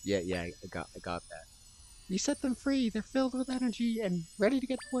friends. Yeah, I got that. We set them free. They're filled with energy and ready to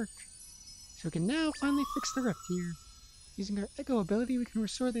get to work. So we can now finally fix the rift here. Using our Echo ability, we can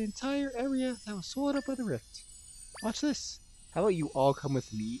restore the entire area that was swallowed up by the rift. Watch this. How about you all come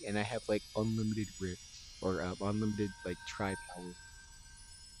with me and I have like unlimited rift or unlimited like tri power.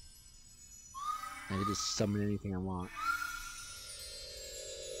 I can just summon anything I want.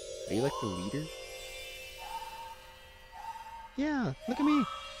 Are you like the leader? Yeah, look at me.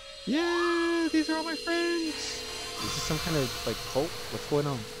 Yeah, these are all my friends. Is this some kind of like cult? What's going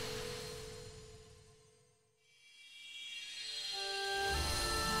on?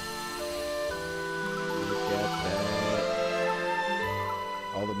 Look at that.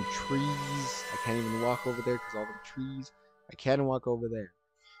 All them trees. I can't even walk over there because all them trees. I can walk over there.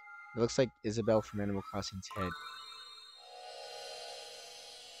 It looks like Isabelle from Animal Crossing's head.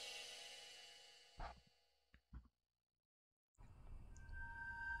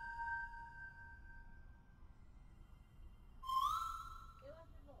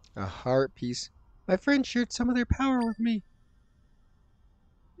 A heart piece. My friends shared some of their power with me.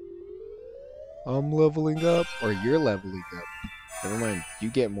 I'm leveling up, or you're leveling up. Never mind, you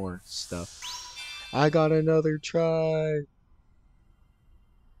get more stuff. I got another try.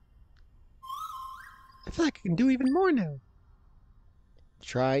 I feel like I can do even more now.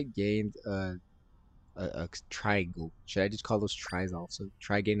 Try gained a triangle. Should I just call those tries also?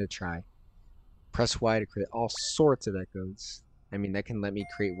 Try gained a try. Press Y to create all sorts of echoes. I mean, that can let me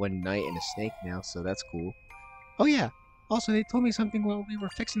create one knight and a snake now, so that's cool. Oh yeah, also they told me something while we were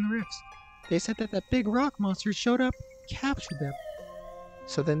fixing the rifts. They said that big rock monster showed up and captured them.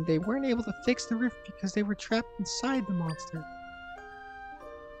 So then they weren't able to fix the rift because they were trapped inside the monster.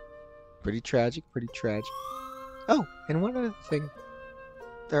 Pretty tragic, pretty tragic. Oh, and one other thing.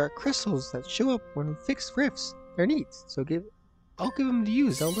 There are crystals that show up when we fix rifts. They're neat, so I'll give them to you,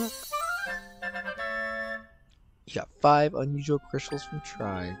 Zelda. You got 5 unusual crystals from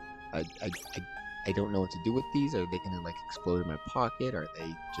Tri. I don't know what to do with these. Are they gonna like explode in my pocket? Are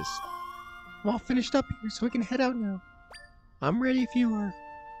they just... I'm all finished up here, so we can head out now. I'm ready if you are.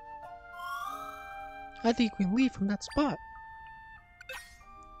 I think we can leave from that spot.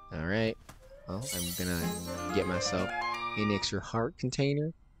 Alright. Well, I'm gonna get myself an extra heart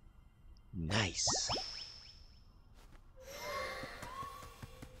container. Nice.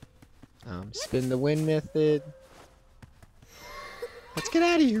 Spin the wind method. Let's get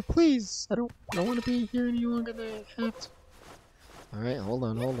out of here, please. I don't want to be here any longer than I have to. Alright, hold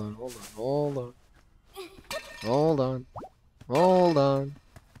on.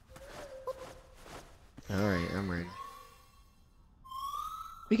 Alright, I'm ready.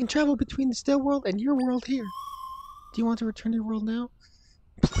 We can travel between the still world and your world here. Do you want to return to your world now?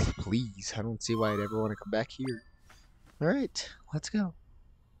 Please, I don't see why I'd ever want to come back here. Alright, let's go.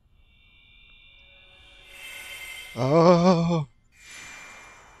 Oh!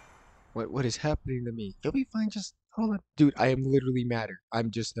 What is happening to me? You'll be fine, just Hold on. Dude, I am literally matter.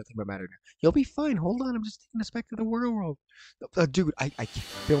 I'm just nothing but matter now. You'll be fine. Hold on. I'm just taking us back to the real world. Dude, I can't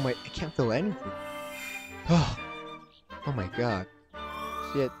feel I can't feel anything. Oh, oh my god.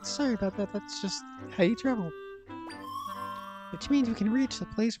 Yeah, sorry about that. That's just how you travel. Which means we can reach the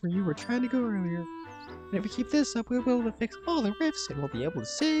place where you were trying to go earlier. And if we keep this up, we'll be able to fix all the rifts and we'll be able to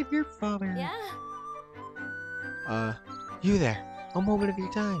save your father. Yeah. You there. A moment of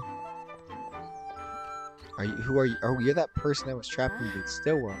your time. Who are you? Oh, you're that person that was trapped in the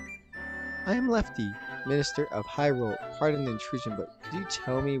Stillwell. I am Lefty, Minister of Hyrule. Pardon the intrusion, but could you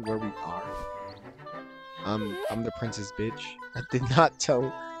tell me where we are? I'm the princess, bitch. I did not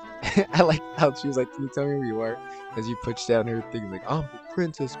tell. I like how she was like, can you tell me where you are? As you push down her thing, like, I'm the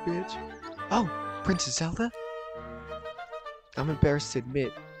princess, bitch. Oh, Princess Zelda? I'm embarrassed to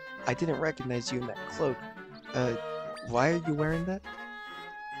admit, I didn't recognize you in that cloak. Why are you wearing that?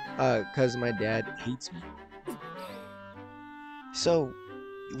 Cause my dad hates me. So,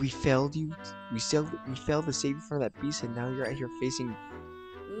 we failed you. We failed to save you from that beast, and now you're out here facing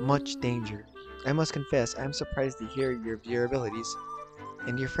much danger. I must confess, I'm surprised to hear your abilities.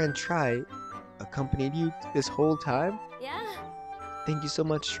 And your friend Tri accompanied you this whole time? Yeah. Thank you so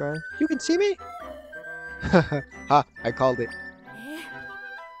much, Tri. You can see me? Ha! I called it.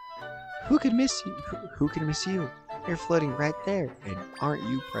 Who could miss you? Who can miss you? You're floating right there, and aren't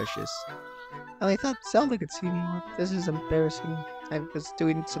you precious? Well, I thought Zelda could see me. This is embarrassing. I was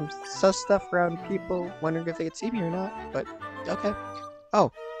doing some sus stuff around people, wondering if they could see me or not, but okay.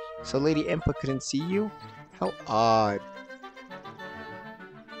 Oh, so Lady Impa couldn't see you? How odd.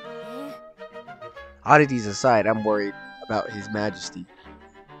 Oddities aside, I'm worried about His Majesty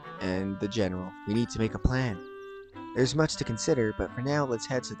and the General. We need to make a plan. There's much to consider, but for now, let's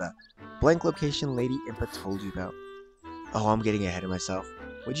head to the blank location Lady Impa told you about. Oh, I'm getting ahead of myself.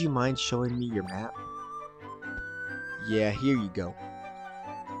 Would you mind showing me your map? Yeah, here you go.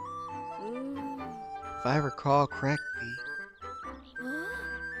 If I recall correctly...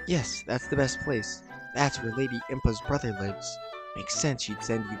 Yes, that's the best place. That's where Lady Impa's brother lives. Makes sense she'd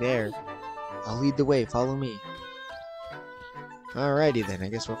send you there. I'll lead the way, follow me. Alrighty then, I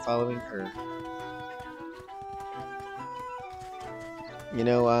guess we're following her. You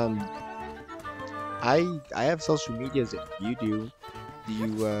know, I have social medias if you do. Do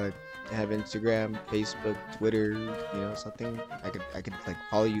you have Instagram, Facebook, Twitter, you know, something? I could like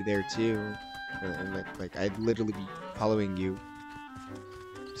follow you there too. And like I'd literally be following you.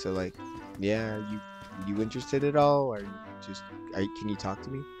 So like, yeah, you interested at all, or just can you talk to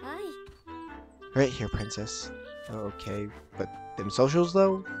me? Hi. Right here, princess. Okay, but them socials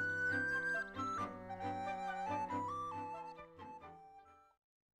though?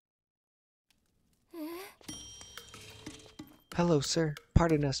 Hello, sir.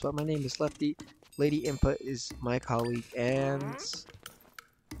 Pardon us, but my name is Lefty. Lady Impa is my colleague, and...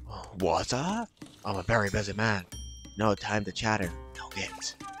 What's up? I'm a very busy man. No time to chatter. No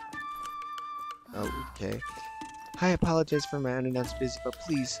get. Oh, okay. I apologize for my unannounced visit, but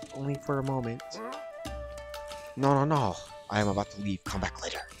please, only for a moment. No. I am about to leave. Come back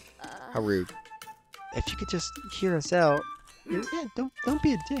later. How rude. If you could just hear us out. Yeah, don't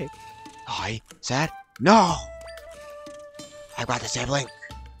be a dick. I said no! I got the same link.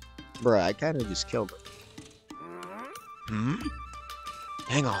 Bruh, I kinda just killed him.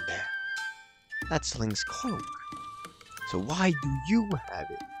 Hang on there. That's Link's cloak. So why do you have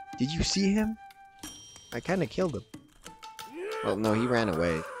it? Did you see him? I kinda killed him. Well, no, he ran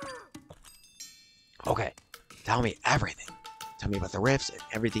away. Okay, tell me everything. Tell me about the rifts and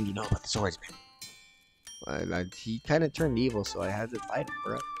everything you know about the swordsman. He kinda turned evil, so I had to fight him,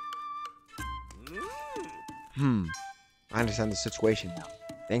 bruh. I understand the situation now.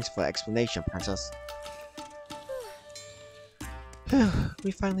 Thanks for the explanation, princess.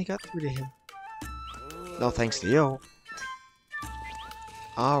 We finally got through to him. No thanks to you.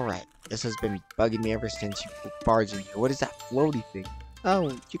 Alright, this has been bugging me ever since you barged in here. What is that floaty thing? Oh,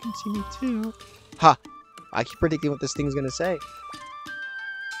 you can see me too. Ha! I keep predicting what this thing's gonna say.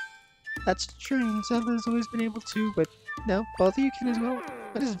 That's strange. Zelda's always been able to, but now both of you can as well.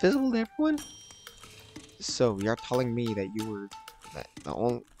 But it's visible to everyone? So, you're telling me that you were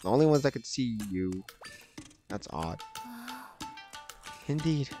the only ones that could see you. That's odd.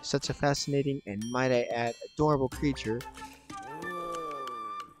 Indeed, such a fascinating and, might I add, adorable creature.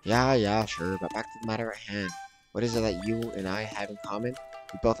 Yeah, sure, but back to the matter at hand. What is it that you and I have in common?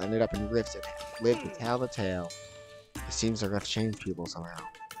 We both ended up in rifts and lived to tell the tale. It seems the rifts changed people somehow.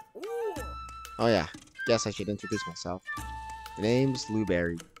 Oh yeah, guess I should introduce myself. The name's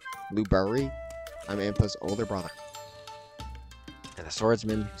Blueberry. Blueberry? I'm Impa's older brother. And the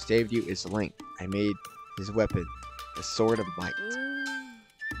swordsman who saved you is Link. I made his weapon. the Sword of Might.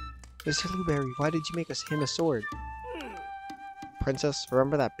 Mr. Blueberry, why did you make him a sword? Princess,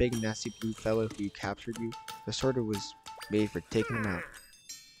 remember that big nasty blue fellow who captured you? The sword was made for taking him out.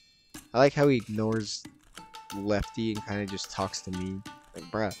 I like how he ignores Lefty and kind of just talks to me. Like,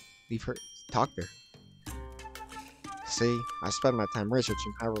 bruh, leave her, talk to her. See, I spend my time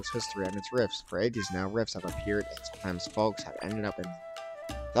researching Hyrule's history and its rifts. For ages now, rifts have appeared and sometimes folks have ended up in them.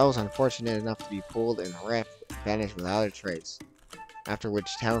 Those unfortunate enough to be pulled in a rift vanished without a trace. After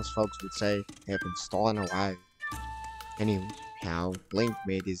which townsfolk would say they have been stolen alive. Anyhow, Link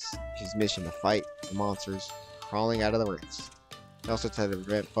made his mission to fight the monsters crawling out of the rifts. He also said to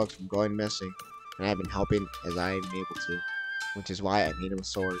prevent folks from going missing, and I've been helping as I am able to, which is why I made him a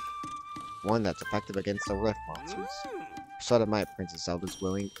sword. One that's effective against the rift monsters. Sword of Might, Princess Zelda's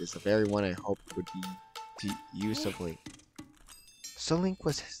willing is the very one I hoped would be use of Link. So Link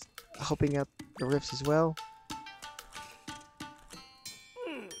was helping out the rifts as well?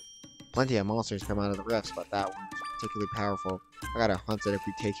 Plenty of monsters come out of the rifts, but that one was particularly powerful. I got a hunch that if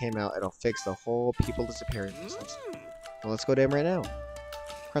we take him out, it'll fix the whole people disappearing business. Well, let's go to him right now.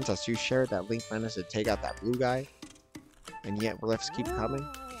 Princess, you shared that Link managed to take out that blue guy, and yet rifts keep coming?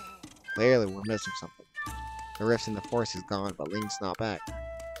 Clearly, we're missing something. The rifts in the forest is gone, but Link's not back.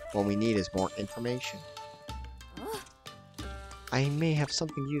 What we need is more information. I may have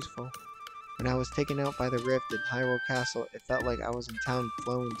something useful. When I was taken out by the rift in Hyrule Castle, it felt like I was in town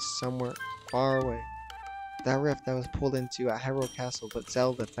flown somewhere far away. That rift I was pulled into at Hyrule Castle, but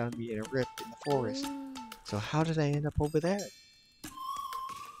Zelda found me in a rift in the forest. So how did I end up over there?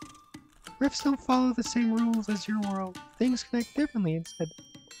 Rifts don't follow the same rules as your world. Things connect differently instead.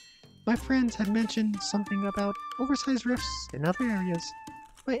 My friends had mentioned something about oversized rifts in other areas.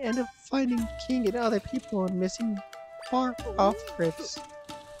 Might end up finding King and other people and missing far off rifts.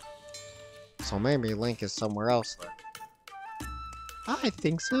 So maybe Link is somewhere else then. I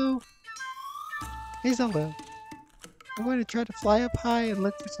think so. Hey Zelda, I'm going to try to fly up high and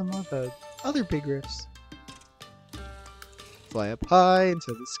look for some of the other big rifts. Fly up high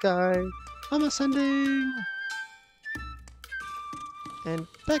into the sky. I'm ascending. And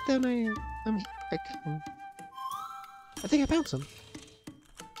back down I come. I think I found some.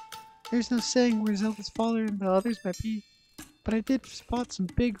 There's no saying where Zelda's father and the others might be, but I did spot some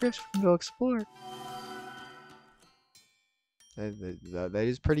big rifts for them to explore. That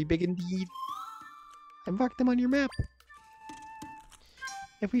is pretty big indeed. I marked them on your map.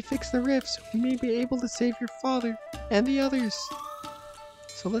 If we fix the rifts, we may be able to save your father and the others.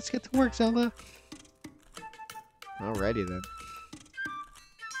 So let's get to work, Zelda. Alrighty then.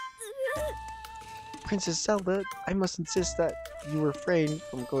 Princess Zelda, I must insist that you refrain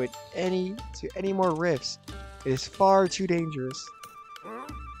from going to any more rifts. It is far too dangerous.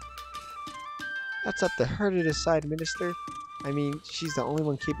 That's up to her to decide, Minister. I mean, she's the only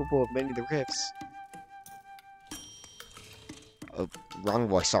one capable of mending the rifts. Wrong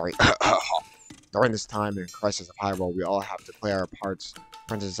voice, sorry. During this time in Crisis of Hyrule, we all have to play our parts,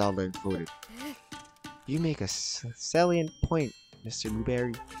 Princess Zelda included. You make a salient point, Mr.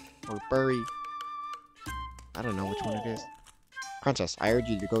 Newberry, or Burry. I don't know which one it is. Princess, I urge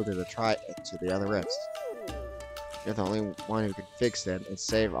you to go to the other rifts. You're the only one who can fix them and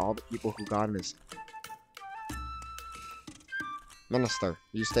save all the people who gone missing. Minister,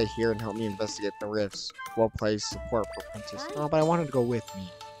 you stay here and help me investigate the rifts. Well-placed support for Princess. Oh, but I wanted to go with me.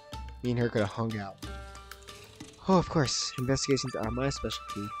 Me and her could have hung out. Oh, of course. Investigations are my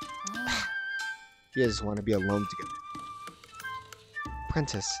specialty. You just want to be alone together.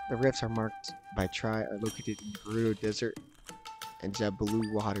 Princess, the rifts are marked by are located in the Gerudo Desert and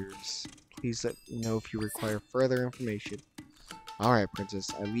Jabulu Waters. Please let me know if you require further information. Alright, Princess.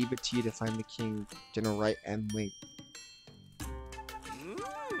 I leave it to you to find the King, General Wright, and Link.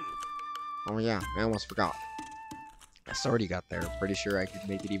 Oh yeah, I almost forgot. I already got there. Pretty sure I could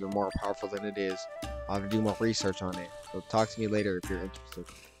make it even more powerful than it is. I'll have to do more research on it. So talk to me later if you're interested.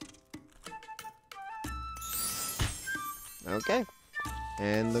 Okay.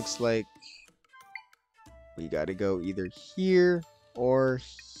 And looks like we gotta go either here or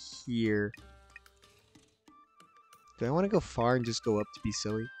here. Do I want to go far and just go up to be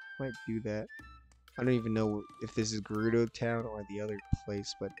silly? Might do that. I don't even know if this is Gerudo Town or the other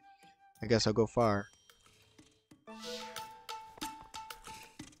place, but I guess I'll go far.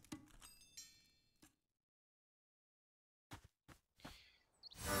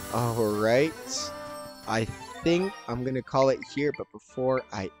 Alright. I think I'm gonna call it here, but before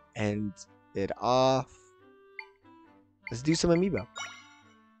I end it off, let's do some amiibo.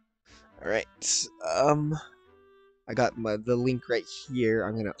 Alright. I got the link right here.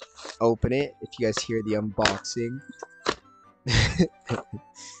 I'm gonna open it if you guys hear the unboxing.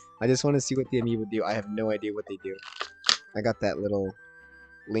 I just want to see what the amiibo do. I have no idea what they do. I got that little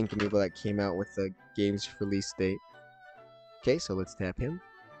Link amiibo that came out with the game's release date. Okay, so let's tap him.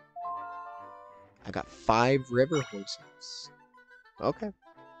 I got 5 river horses. Okay.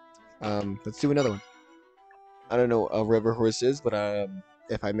 Let's do another one. I don't know what a river horse is, but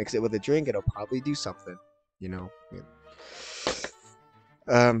if I mix it with a drink, it'll probably do something. You know.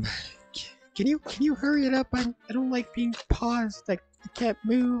 Yeah. Can you hurry it up? I don't like being paused. I can't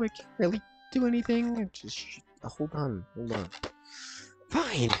move. I can't really do anything. Just hold on.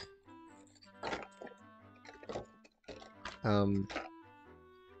 Fine.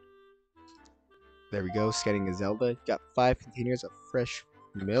 There we go. Scanning a Zelda. Got 5 containers of fresh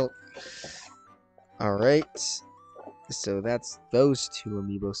milk. All right. So that's those 2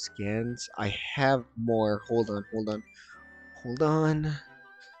 amiibo scans. I have more. Hold on.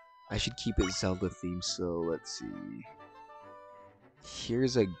 I should keep it Zelda themed, so let's see.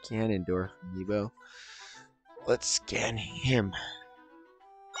 Here's a Ganondorf amiibo. Let's scan him.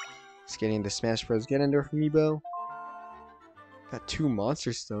 Scanning the Smash Bros. Ganondorf amiibo. Got 2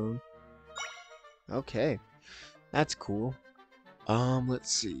 Monster Stone. Okay. That's cool. Let's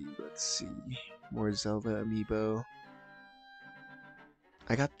see. More Zelda amiibo.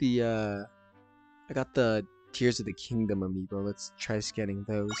 I got the Tears of the Kingdom amiibo. Let's try scanning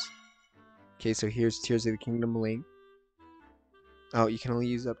those. Okay, so here's Tears of the Kingdom link. Oh, you can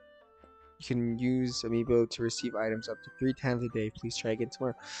use amiibo to receive items up to 3 times a day. Please try again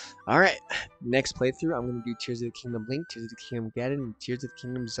tomorrow. Alright, next playthrough, I'm gonna do Tears of the Kingdom Link, Tears of the Kingdom Ganon, and Tears of the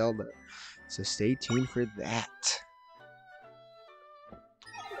Kingdom Zelda. So stay tuned for that.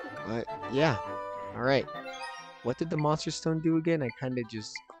 Yeah. Alright. What did the Monster Stone do again? I kinda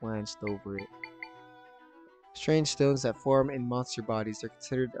just glanced over it. Strange stones that form in monster bodies are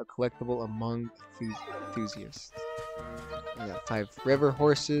considered a collectible among enthusiasts. I got 5 river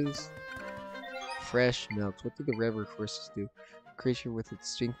horses. Fresh milk. What do the river horses do? A creature with its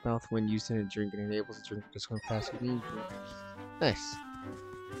stink mouth when used in a drink and enables the drink to swim faster than usual. Nice.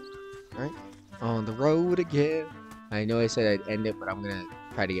 Alright. On the road again. I know I said I'd end it, but I'm gonna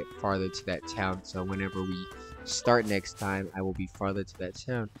try to get farther to that town, so whenever we start next time, I will be farther to that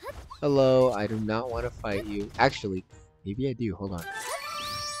town. Hello, I do not want to fight you. Actually, maybe I do. Hold on.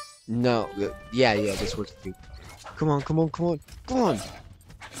 No, yeah, this works too. Come on.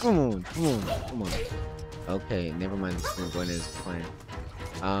 Okay, never mind. This isn't going as planned.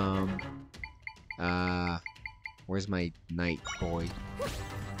 Where's my knight boy?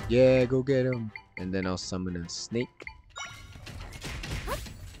 Yeah, go get him. And then I'll summon a snake.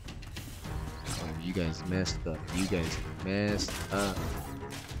 Oh, you guys messed up.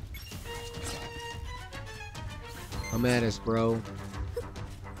 Come at us, bro.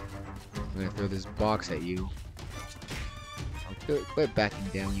 I'm gonna throw this box at you. Quit backing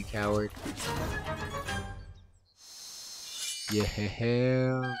down, you coward. Yeah.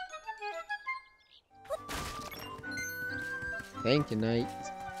 Thank you, knight.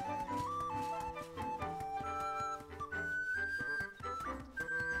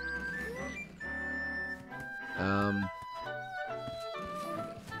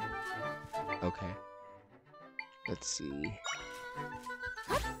 Okay. Let's see.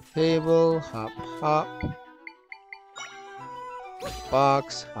 Table, hop.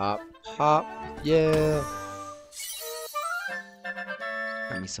 Box, hop. Yeah.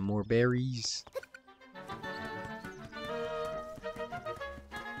 Got me some more berries.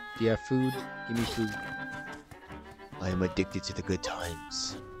 Do you have food? Give me food. I am addicted to the good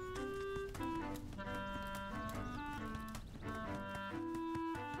times.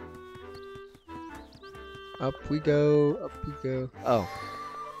 Up we go. Oh.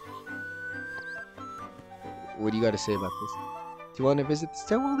 What do you got to say about this? Do you want to visit the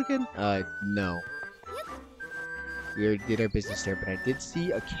stairwell again? No. We already did our business there, but I did see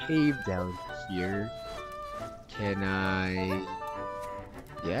a cave down here. Can I...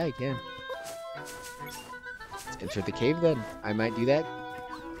 Yeah, I can. Let's enter the cave then. I might do that.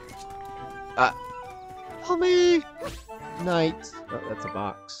 Help me! Knight. Oh, that's a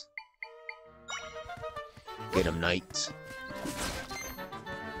box. Get him, knight.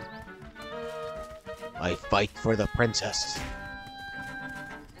 I fight for the princess.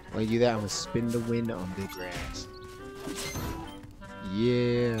 When I do that, I'm gonna spin the wind on the grass.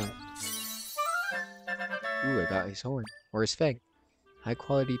 Yeah. Ooh, I got his horn. Or his fang. High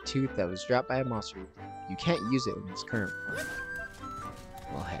quality tooth that was dropped by a monster. You can't use it in its current form.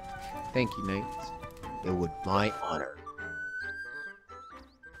 Well, heck. Thank you, knight. It would be my honor.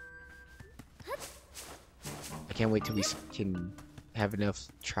 I can't wait till we can have enough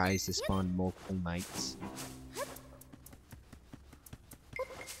tries to spawn multiple knights.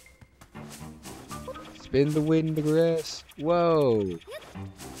 Spin the wind in the grass. Whoa.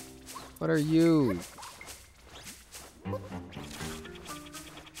 What are you?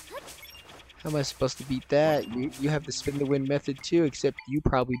 How am I supposed to beat that? You have the spin the wind method too, except you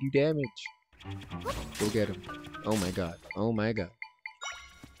probably do damage. Go get him. Oh my god. Oh my god.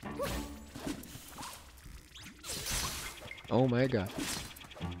 Oh my god.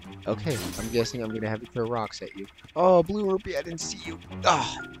 Okay, I'm guessing I'm gonna have to throw rocks at you. Oh, blue rupee, I didn't see you.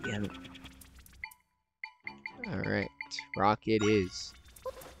 Ah, oh, damn it. Alright, rock it is.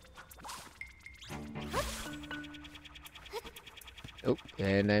 Oh,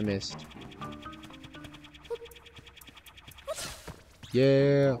 and I missed.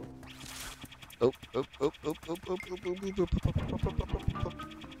 Yeah. Oh, oh, oh, oh, oh, oh, oh, oh,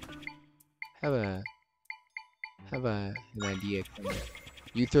 oh. Have an idea.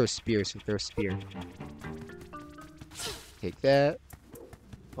 You throw spear, so throw spear. Take that.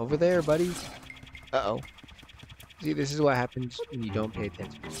 Over there, buddy. Uh-oh. See, this is what happens when you don't pay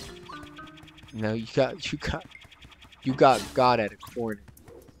attention. No, you got God at a corner.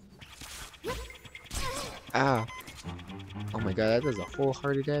 Ah. Oh my god, that does a whole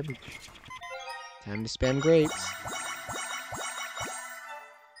heart of damage. Time to spam grapes.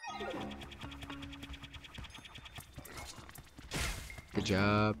 Good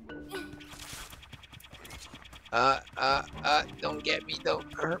job. Don't get me,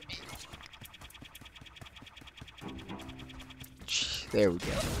 don't hurt me. There we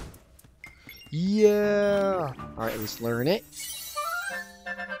go. Yeah! Alright, let's learn it.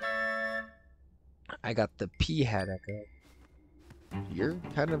 I got the P hat echo. You're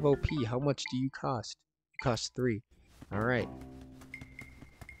kind of OP. How much do you cost? You cost 3. Alright.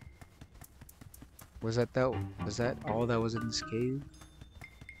 Was that all that was in this cave?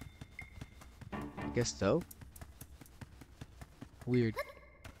 I guess so. Weird.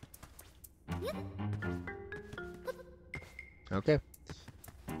 Okay.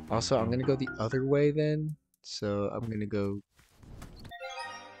 Also, I'm gonna go the other way then. So I'm gonna go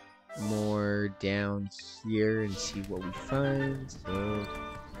more down here and see what we find. So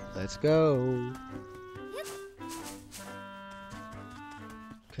let's go.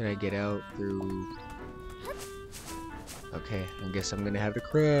 Can I get out through? Okay, I guess I'm gonna have to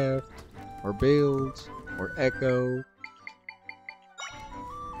craft or build or echo.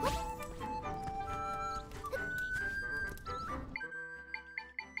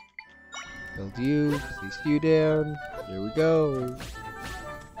 Build you, place you down. Here we go.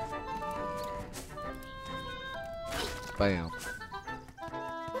 Bam.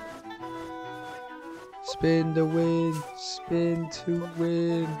 Spin to win, spin to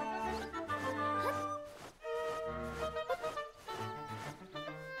win.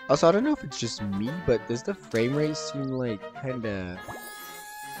 Also, I don't know if it's just me, but does the frame rate seem like kinda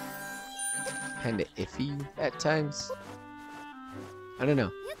iffy at times? I don't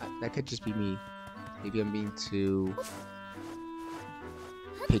know. That could just be me. Maybe I'm being too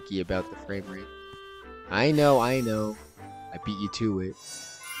picky about the frame rate. I know. I beat you to it.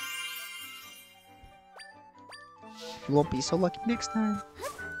 You won't be so lucky next time.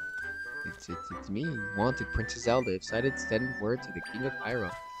 It's me, wanted Princess Zelda. Excited to send word to the King of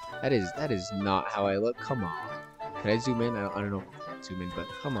Hyrule. That is not how I look. Come on. Can I zoom in? I don't know if I can zoom in, but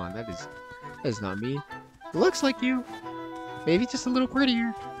come on, that is not me. It looks like you. Maybe just a little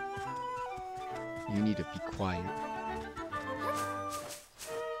prettier. You need to be quiet.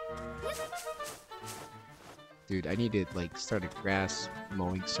 Dude, I need to like start a grass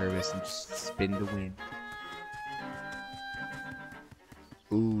mowing service and just spin the wind.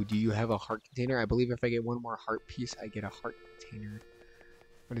 Ooh, do you have a heart container? I believe if I get one more heart piece, I get a heart container.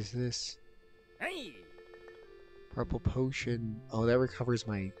 What is this? Hey. Purple potion. Oh, that recovers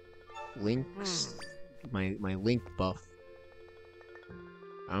my links. My link buff.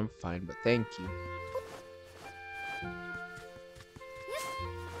 I'm fine, but thank you.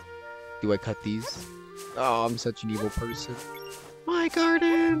 Do I cut these? Oh, I'm such an evil person. My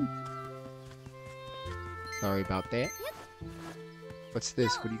garden! Sorry about that. What's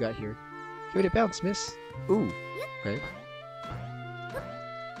this? What do you got here? Give it a bounce, miss. Ooh. Okay.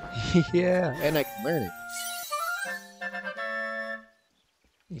 Yeah, and I can learn it.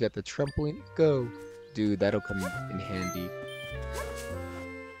 You got the trampoline. Go. Dude, that'll come in handy.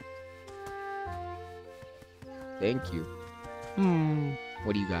 Thank you.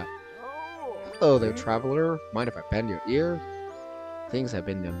 What do you got? Hello there, traveler. Mind if I bend your ear? Things have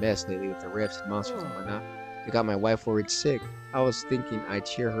been a mess lately with the rifts and monsters and whatnot. I got my wife worried sick. I was thinking I'd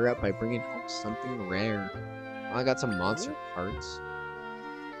cheer her up by bringing home something rare. Well, I got some monster parts.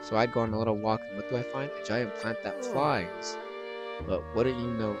 So I'd go on a little walk, and what do I find? A giant plant that flies. But what do you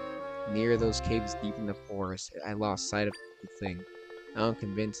know? near those caves deep in the forest. I lost sight of the thing. Now I'm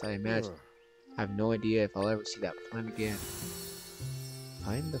convinced I imagine. I have no idea if I'll ever see that plant again.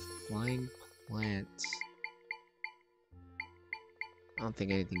 Find the flying plant. I don't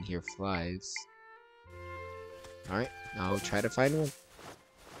think anything here flies. Alright, I'll try to find one.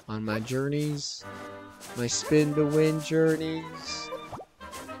 On my journeys. My spin to win journeys.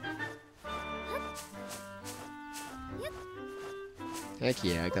 Heck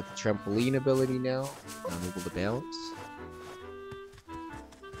yeah, I got the trampoline ability now. Now I'm able to bounce.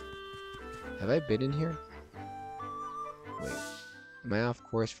 Have I been in here? Wait, am I off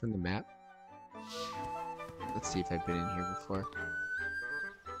course from the map? Let's see if I've been in here before.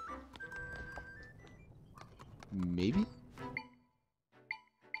 Maybe?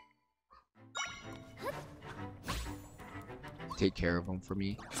 Take care of them for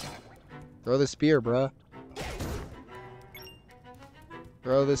me. Throw the spear, bruh.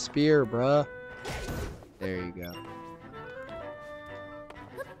 Throw the spear, bruh. There you go.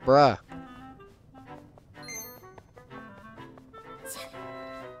 Bruh.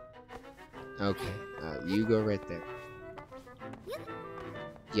 Okay, you go right there.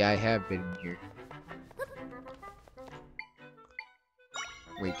 Yeah, I have been in here.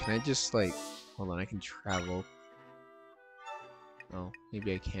 Wait, can I just, like... Hold on, I can travel. Oh,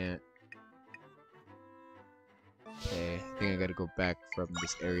 maybe I can't. Okay, I think I gotta go back from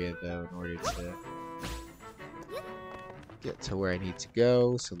this area, though, in order to get to where I need to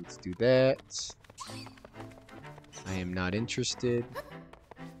go. So let's do that. I am not interested.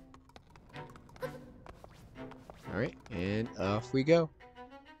 Alright, and off we go.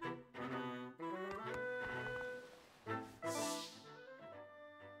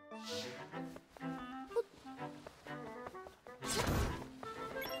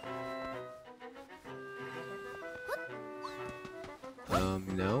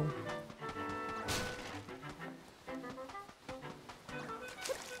 No.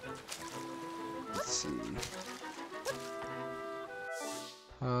 Let's see.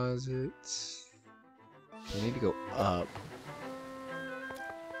 Pause it. I need to go up.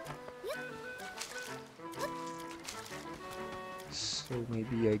 So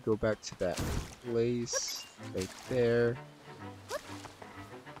maybe I go back to that place right there.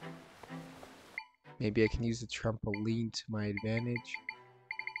 Maybe I can use the trampoline to my advantage.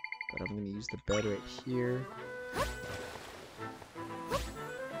 But I'm gonna use the bed right here.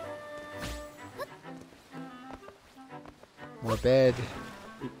 More bed.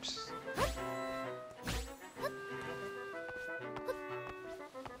 Oops.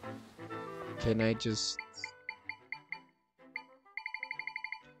 Can I just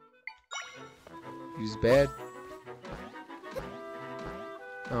use bed?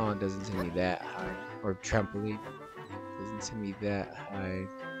 Oh, it doesn't send me that high. Or trampoline. Doesn't send me that high.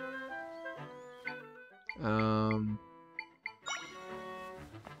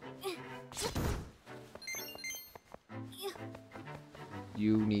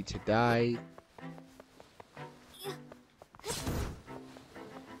 You need to die.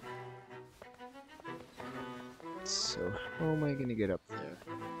 So how am I gonna get up there?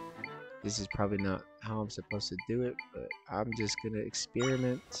 This is probably not how I'm supposed to do it, but I'm just gonna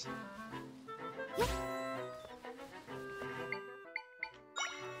experiment.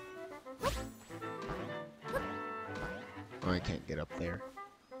 Oh, I can't get up there.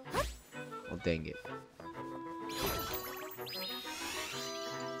 Oh, dang it.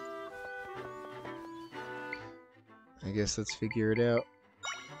 I guess let's figure it out.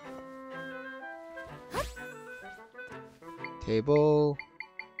 Table.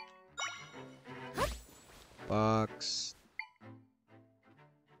 Box.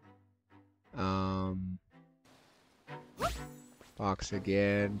 Box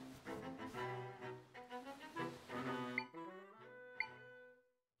again.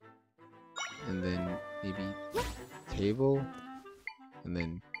 And then maybe table. And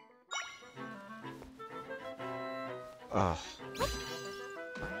then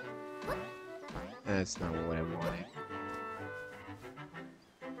that's not what I wanted.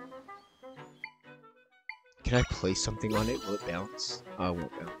 Can I place something on it? Will it bounce? Oh, it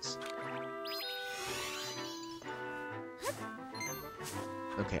won't bounce.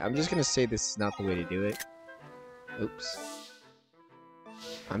 Okay, I'm just gonna say this is not the way to do it. Oops.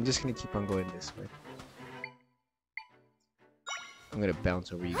 I'm just gonna keep on going this way. I'm gonna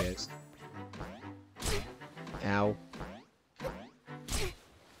bounce over you guys. Ow.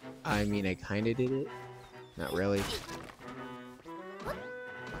 I mean, I kinda did it. Not really.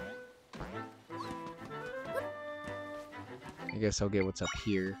 I guess I'll get what's up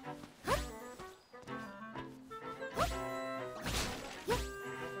here.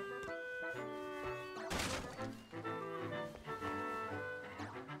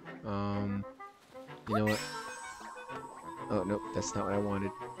 You know what? Oh, nope, that's not what I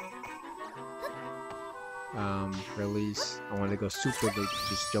wanted. Release. I wanted to go super big,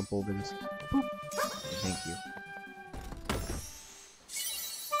 just jump over this. Boop. Thank you.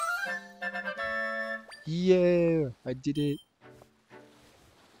 Yeah, I did it.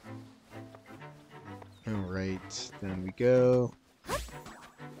 Alright, down we go.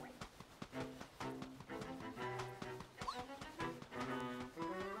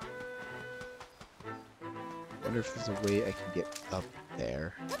 Wonder if there's a way I can get up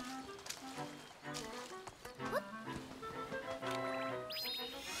there.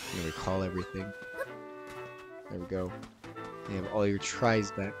 I'm gonna recall everything. There we go. You have all your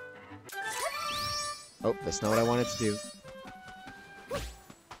tries back. Oh, that's not what I wanted to do.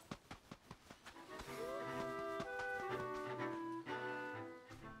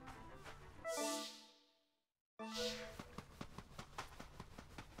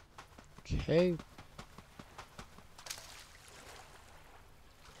 Okay.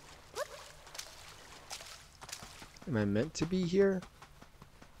 Am I meant to be here?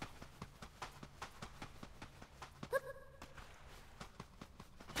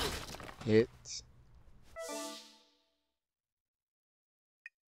 Hit.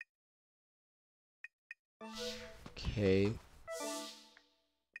 Okay.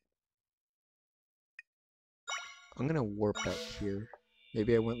 I'm gonna warp back here.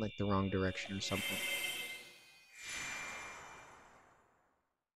 Maybe I went like the wrong direction or something.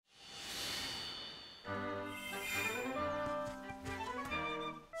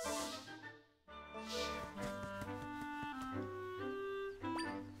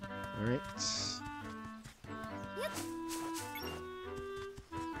 Alright.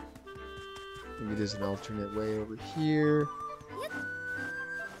 Maybe there's an alternate way over here.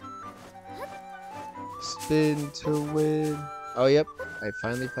 Spin to win. Oh, yep. I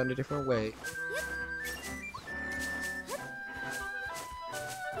finally found a different way.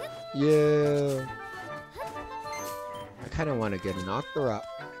 Yeah. I kind of want to get an Octorok.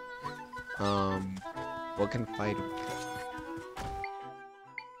 What can fight him?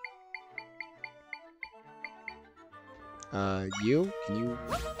 You? Can you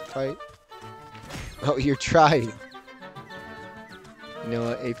fight? Oh, you're trying. You know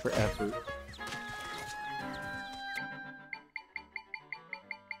what? A for effort.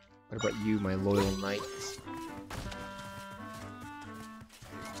 What about you, my loyal knight?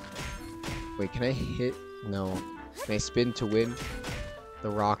 Wait, can I hit? No. Can I spin to win? The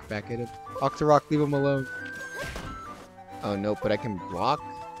rock back at him? Octorok, leave him alone. Oh, no, but I can block?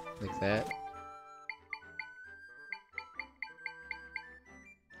 Like that?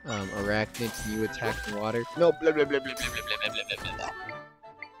 Arachnid, can you attack the water? No, blah, blah, blah, blah, blah, blah, blah, blah, blah,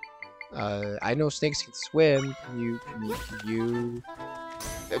 blah. I know snakes can swim. Can you...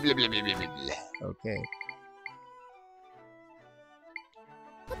 Blah, blah, blah, blah, blah, blah. Okay.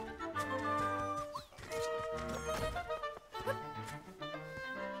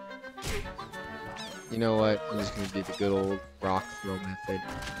 You know what? I'm just gonna do the good old rock throw method.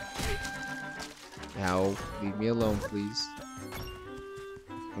 Now, leave me alone, please.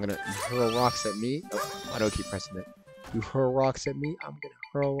 I'm gonna hurl rocks at me. Oh, why do I keep pressing it? You hurl rocks at me, I'm gonna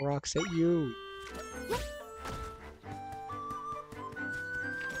hurl rocks at you.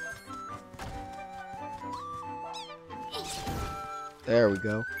 There we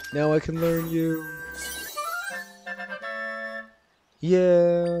go. Now I can learn you.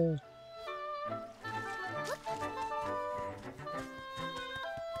 Yeah.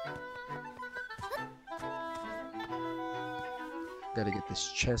 Gotta get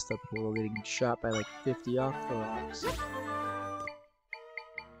this chest up here. We're getting shot by like 50 Octoroks.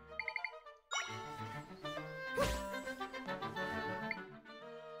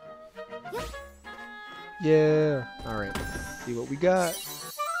 Yeah. Alright. See what we got.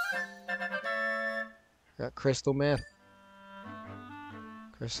 Got crystal meth.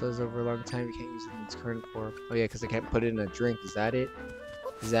 Crystals over a long time. You can't use it in its current form. Oh yeah, because I can't put it in a drink. Is that it?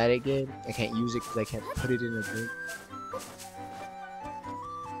 Is that it, game? I can't use it because I can't put it in a drink.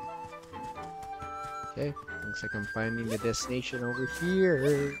 Okay, looks like I'm finding the destination over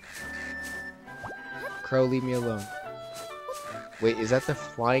here. Crow, leave me alone. Wait, is that the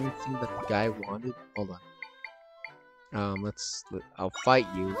flying thing that the guy wanted? Hold on. I'll fight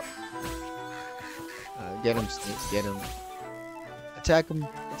you. Get him, Snake, get him. Attack him,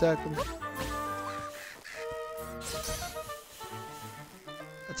 attack him.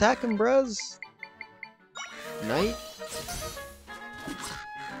 Attack him, bros. Knight.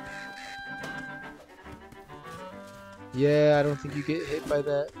 Yeah, I don't think you get hit by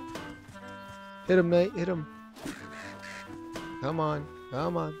that. Hit him, Knight, hit him. Come on,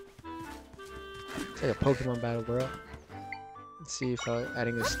 come on. It's like a Pokemon battle, bro. Let's see if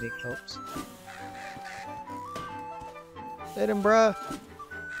adding a snake helps. Hit him, bruh.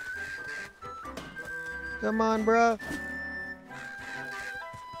 Come on, bruh.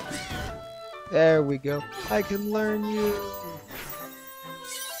 There we go. I can learn you.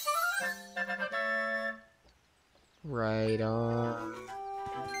 Right on.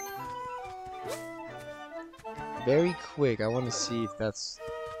 Very quick. I want to see if that's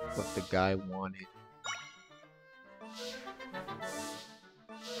what the guy wanted.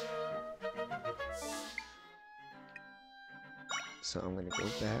 So I'm gonna go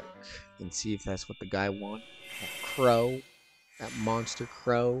back and see if that's what the guy wanted. That crow. That monster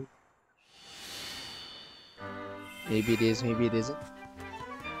crow. Maybe it is, maybe it isn't.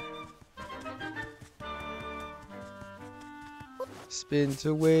 Spin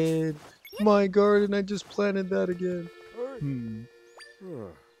to win. My garden, I just planted that again.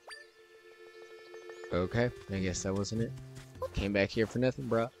 Okay, I guess that wasn't it. Came back here for nothing,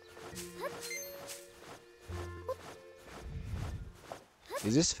 bro.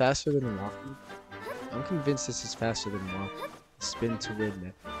 Is this faster than walking? I'm convinced this is faster than walking. Spin to win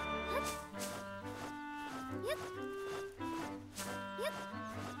method.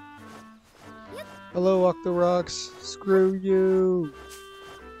 Hello, walk the rocks. Screw you.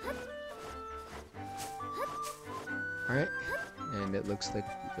 Alright. And it looks like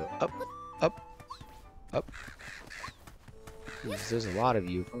we go up, up, up. Jeez, there's a lot of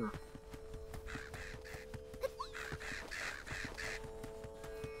you. Huh?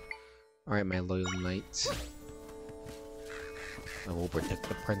 Alright, my loyal knight. I will protect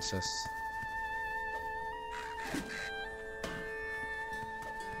the princess.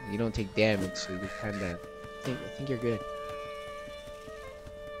 You don't take damage, so you're kinda... I think you're good.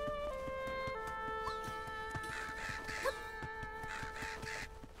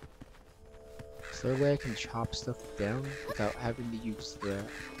 Is there a way I can chop stuff down without having to use the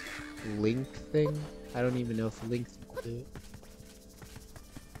link thing? I don't even know if the link thing will do it.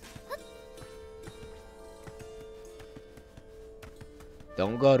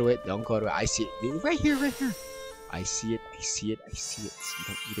 Don't go to it, don't go to it. I see it. Right here, right here. I see it, I see it, I see it. You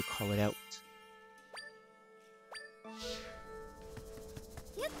don't need to call it out.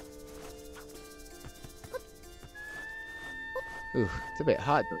 Ooh, it's a bit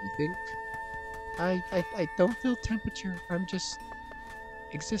hot, don't you think? I don't feel temperature. I'm just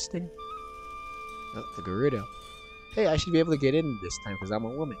existing. Oh, the Gerudo. Hey, I should be able to get in this time because I'm a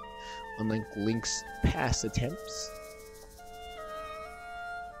woman. Unlike Link's past attempts.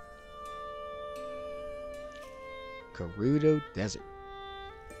 Gerudo Desert.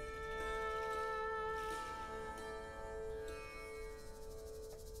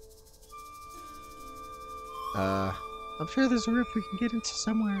 I'm sure there's a roof we can get into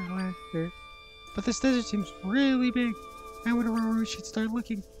somewhere around here. But this desert seems really big. I wonder where we should start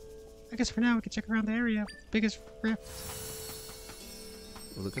looking. I guess for now we can check around the area with the biggest rift.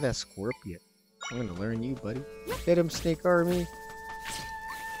 Look at that scorpion. I'm gonna learn you, buddy. Hit him, Snake Army.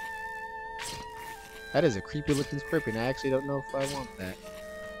 That is a creepy looking scorpion. I actually don't know if I want that.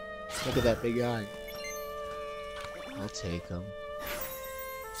 Look at that big eye. I'll take him.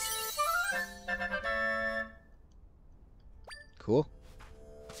 Cool.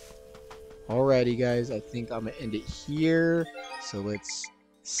 Alrighty, guys. I think I'm gonna end it here. So let's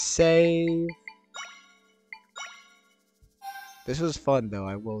save. This was fun, though,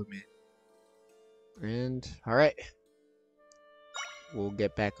 I will admit. And, alright. We'll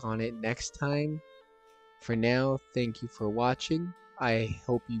get back on it next time. For now, thank you for watching. I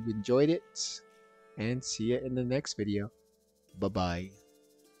hope you enjoyed it. And see you in the next video. Bye-bye.